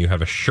cardigan, you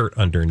have a shirt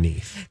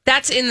underneath.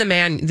 That's in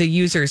the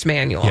user's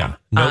manual. Yeah,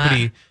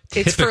 nobody.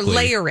 It's for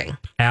layering.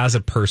 As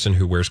a person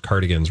who wears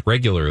cardigans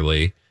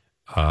regularly,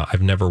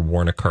 I've never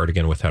worn a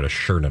cardigan without a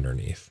shirt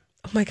underneath.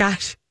 Oh my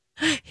gosh!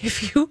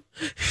 If you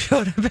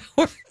showed up at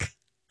work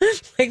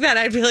like that,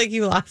 I'd be like,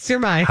 you lost your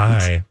mind.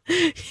 Hi.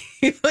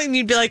 And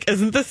you'd be like,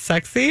 isn't this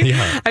sexy?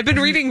 Yeah. I've been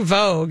reading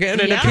Vogue,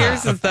 and it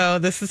appears as though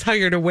this is how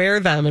you're to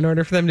wear them in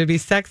order for them to be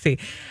sexy.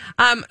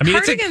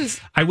 Cardigans.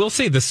 I will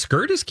say the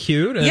skirt is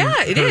cute. And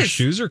it her is.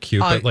 shoes are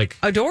cute, but like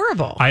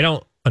adorable. I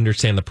don't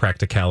understand the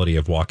practicality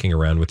of walking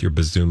around with your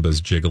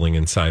bazoombas jiggling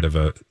inside of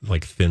a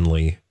like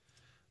thinly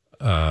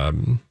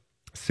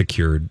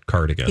secured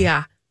cardigan.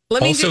 Yeah.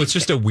 It's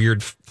just a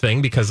weird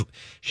thing because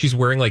she's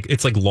wearing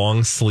it's like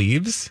long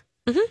sleeves.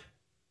 Mm-hmm.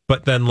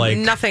 But then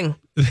nothing.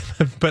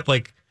 But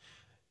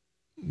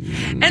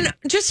and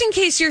just in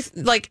case you're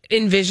like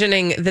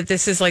envisioning that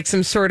this is like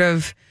some sort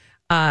of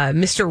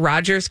Mr.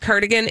 Rogers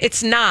cardigan,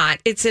 it's not.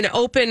 It's an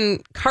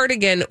open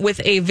cardigan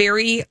with a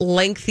very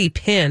lengthy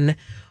pin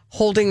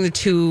holding the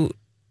two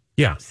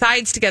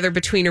sides together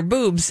between her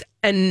boobs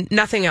and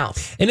nothing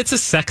else. And it's a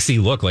sexy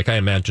look. Like I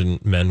imagine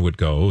men would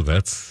go, "Oh,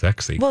 that's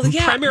sexy." Well,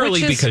 yeah,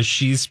 primarily because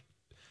she's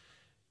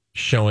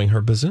showing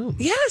her bazoom.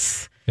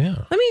 Yes. Yeah.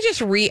 Let me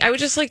just read. I would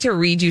just like to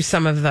read you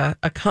some of the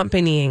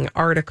accompanying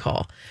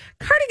article.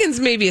 Cardigans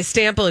may be a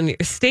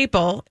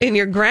staple in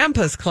your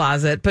grandpa's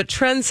closet, but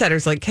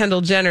trendsetters like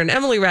Kendall Jenner and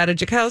Emily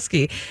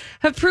Ratajkowski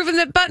have proven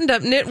that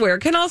buttoned-up knitwear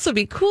can also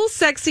be cool,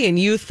 sexy, and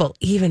youthful,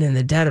 even in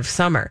the dead of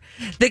summer.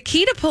 The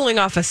key to pulling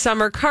off a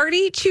summer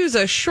cardi: choose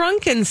a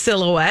shrunken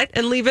silhouette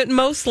and leave it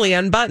mostly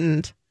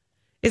unbuttoned.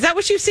 Is that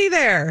what you see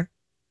there?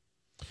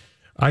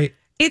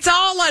 It's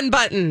all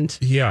unbuttoned.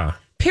 Yeah.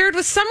 Paired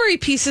with summery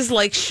pieces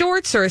like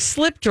shorts or a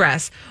slip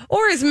dress.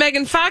 Or as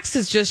Megan Fox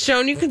has just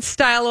shown, you can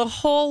style a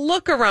whole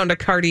look around a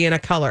cardi in a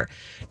color.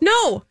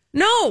 No.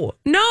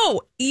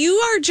 You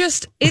are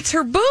just, it's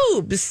her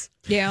boobs.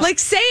 Yeah. Like,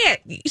 say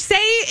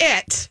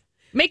it.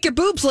 Make your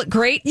boobs look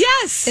great.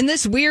 Yes. In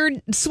this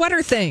weird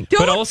sweater thing.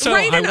 Don't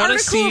write an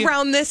article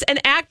around this and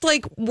act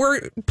like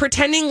we're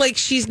pretending like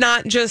she's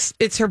not just,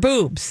 it's her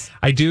boobs.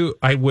 I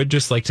would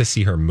just like to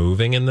see her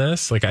moving in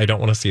this. Like, I don't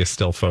want to see a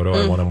still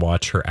photo. I want to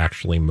watch her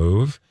actually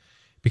move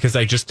because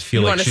I just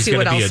feel like she's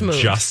going to be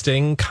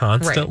adjusting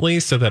constantly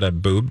so that a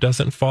boob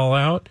doesn't fall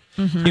out.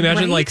 Mm-hmm. Can you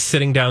imagine like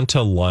sitting down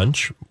to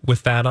lunch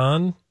with that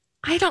on?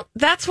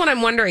 That's what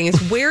I'm wondering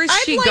is where is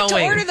she going? I'd like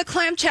to order the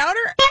clam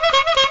chowder.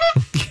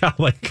 Yeah,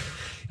 like,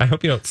 I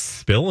hope you don't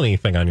spill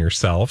anything on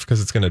yourself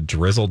because it's going to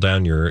drizzle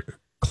down your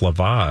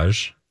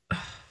clavage.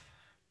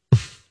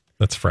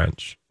 That's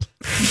French.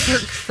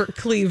 For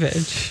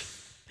cleavage.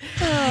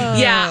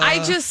 Yeah,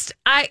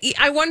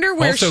 I wonder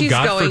where also, she's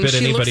God going. Forbid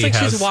She looks like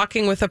has, she's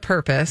walking with a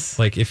purpose.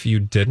 Like if you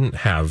didn't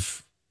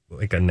have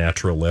like a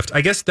natural lift, I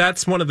guess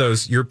that's one of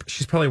those.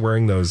 She's probably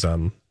wearing those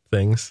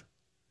things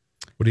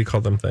What do you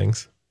call them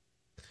things?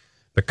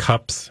 The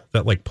cups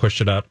that like push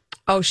it up.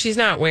 Oh, she's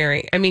not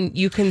wearing. I mean,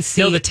 you can see.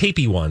 No, the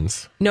tapey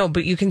ones. No,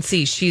 but you can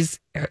see she's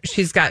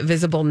got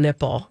visible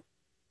nipple.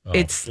 Oh.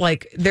 It's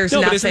like there's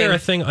no, nothing. But isn't there a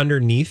thing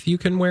underneath you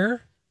can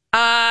wear?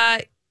 No,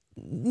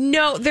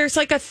 there's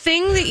like a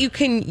thing that you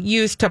can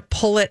use to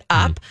pull it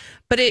up,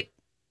 but it.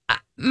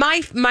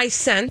 My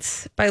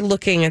sense by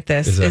looking at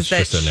this is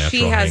that just a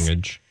natural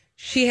hangage.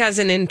 She has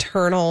an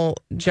internal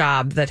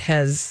job that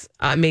has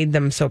made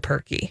them so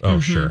perky. Oh,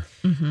 sure.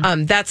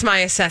 Mm-hmm. That's my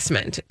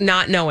assessment,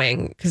 not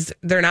knowing, because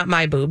they're not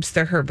my boobs,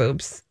 they're her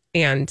boobs.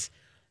 Not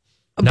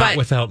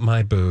without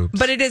my boobs.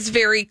 But it is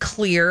very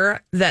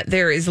clear that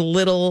there is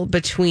little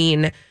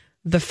between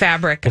the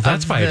fabric of the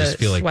that's why I just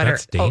feel like sweater.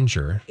 that's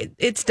danger.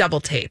 It's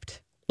double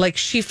taped. Like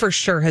she for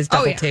sure has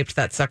double taped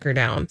that sucker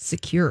down.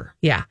 Secure.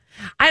 Yeah.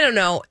 I don't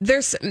know.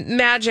 There's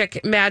magic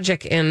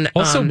in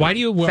also, why do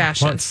you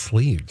fashion. want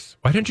sleeves?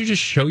 Why don't you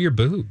just show your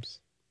boobs?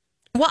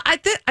 Well, I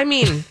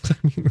mean,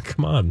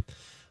 come on.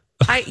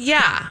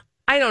 I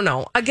don't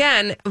know.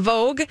 Again,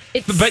 Vogue.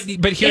 But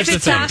here's if the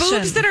thing. it's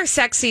boobs that are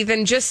sexy,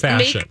 then just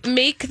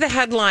make the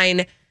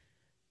headline.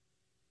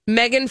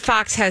 Megan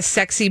Fox has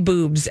sexy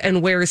boobs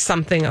and wears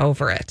something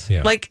over it.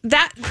 Yeah. Like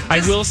that. I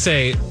will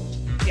say,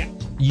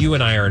 you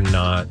and I are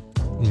not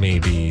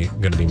maybe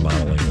going to be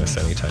modeling this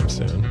anytime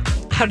soon.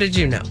 How did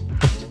you know?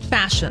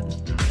 Fashion.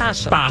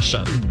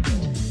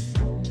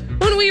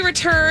 When we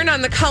return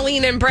on the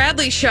Colleen and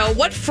Bradley show,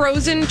 what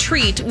frozen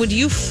treat would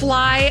you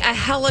fly a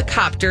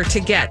helicopter to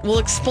get? We'll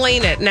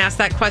explain it and ask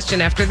that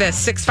question after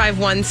this.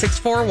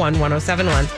 651-641-1071.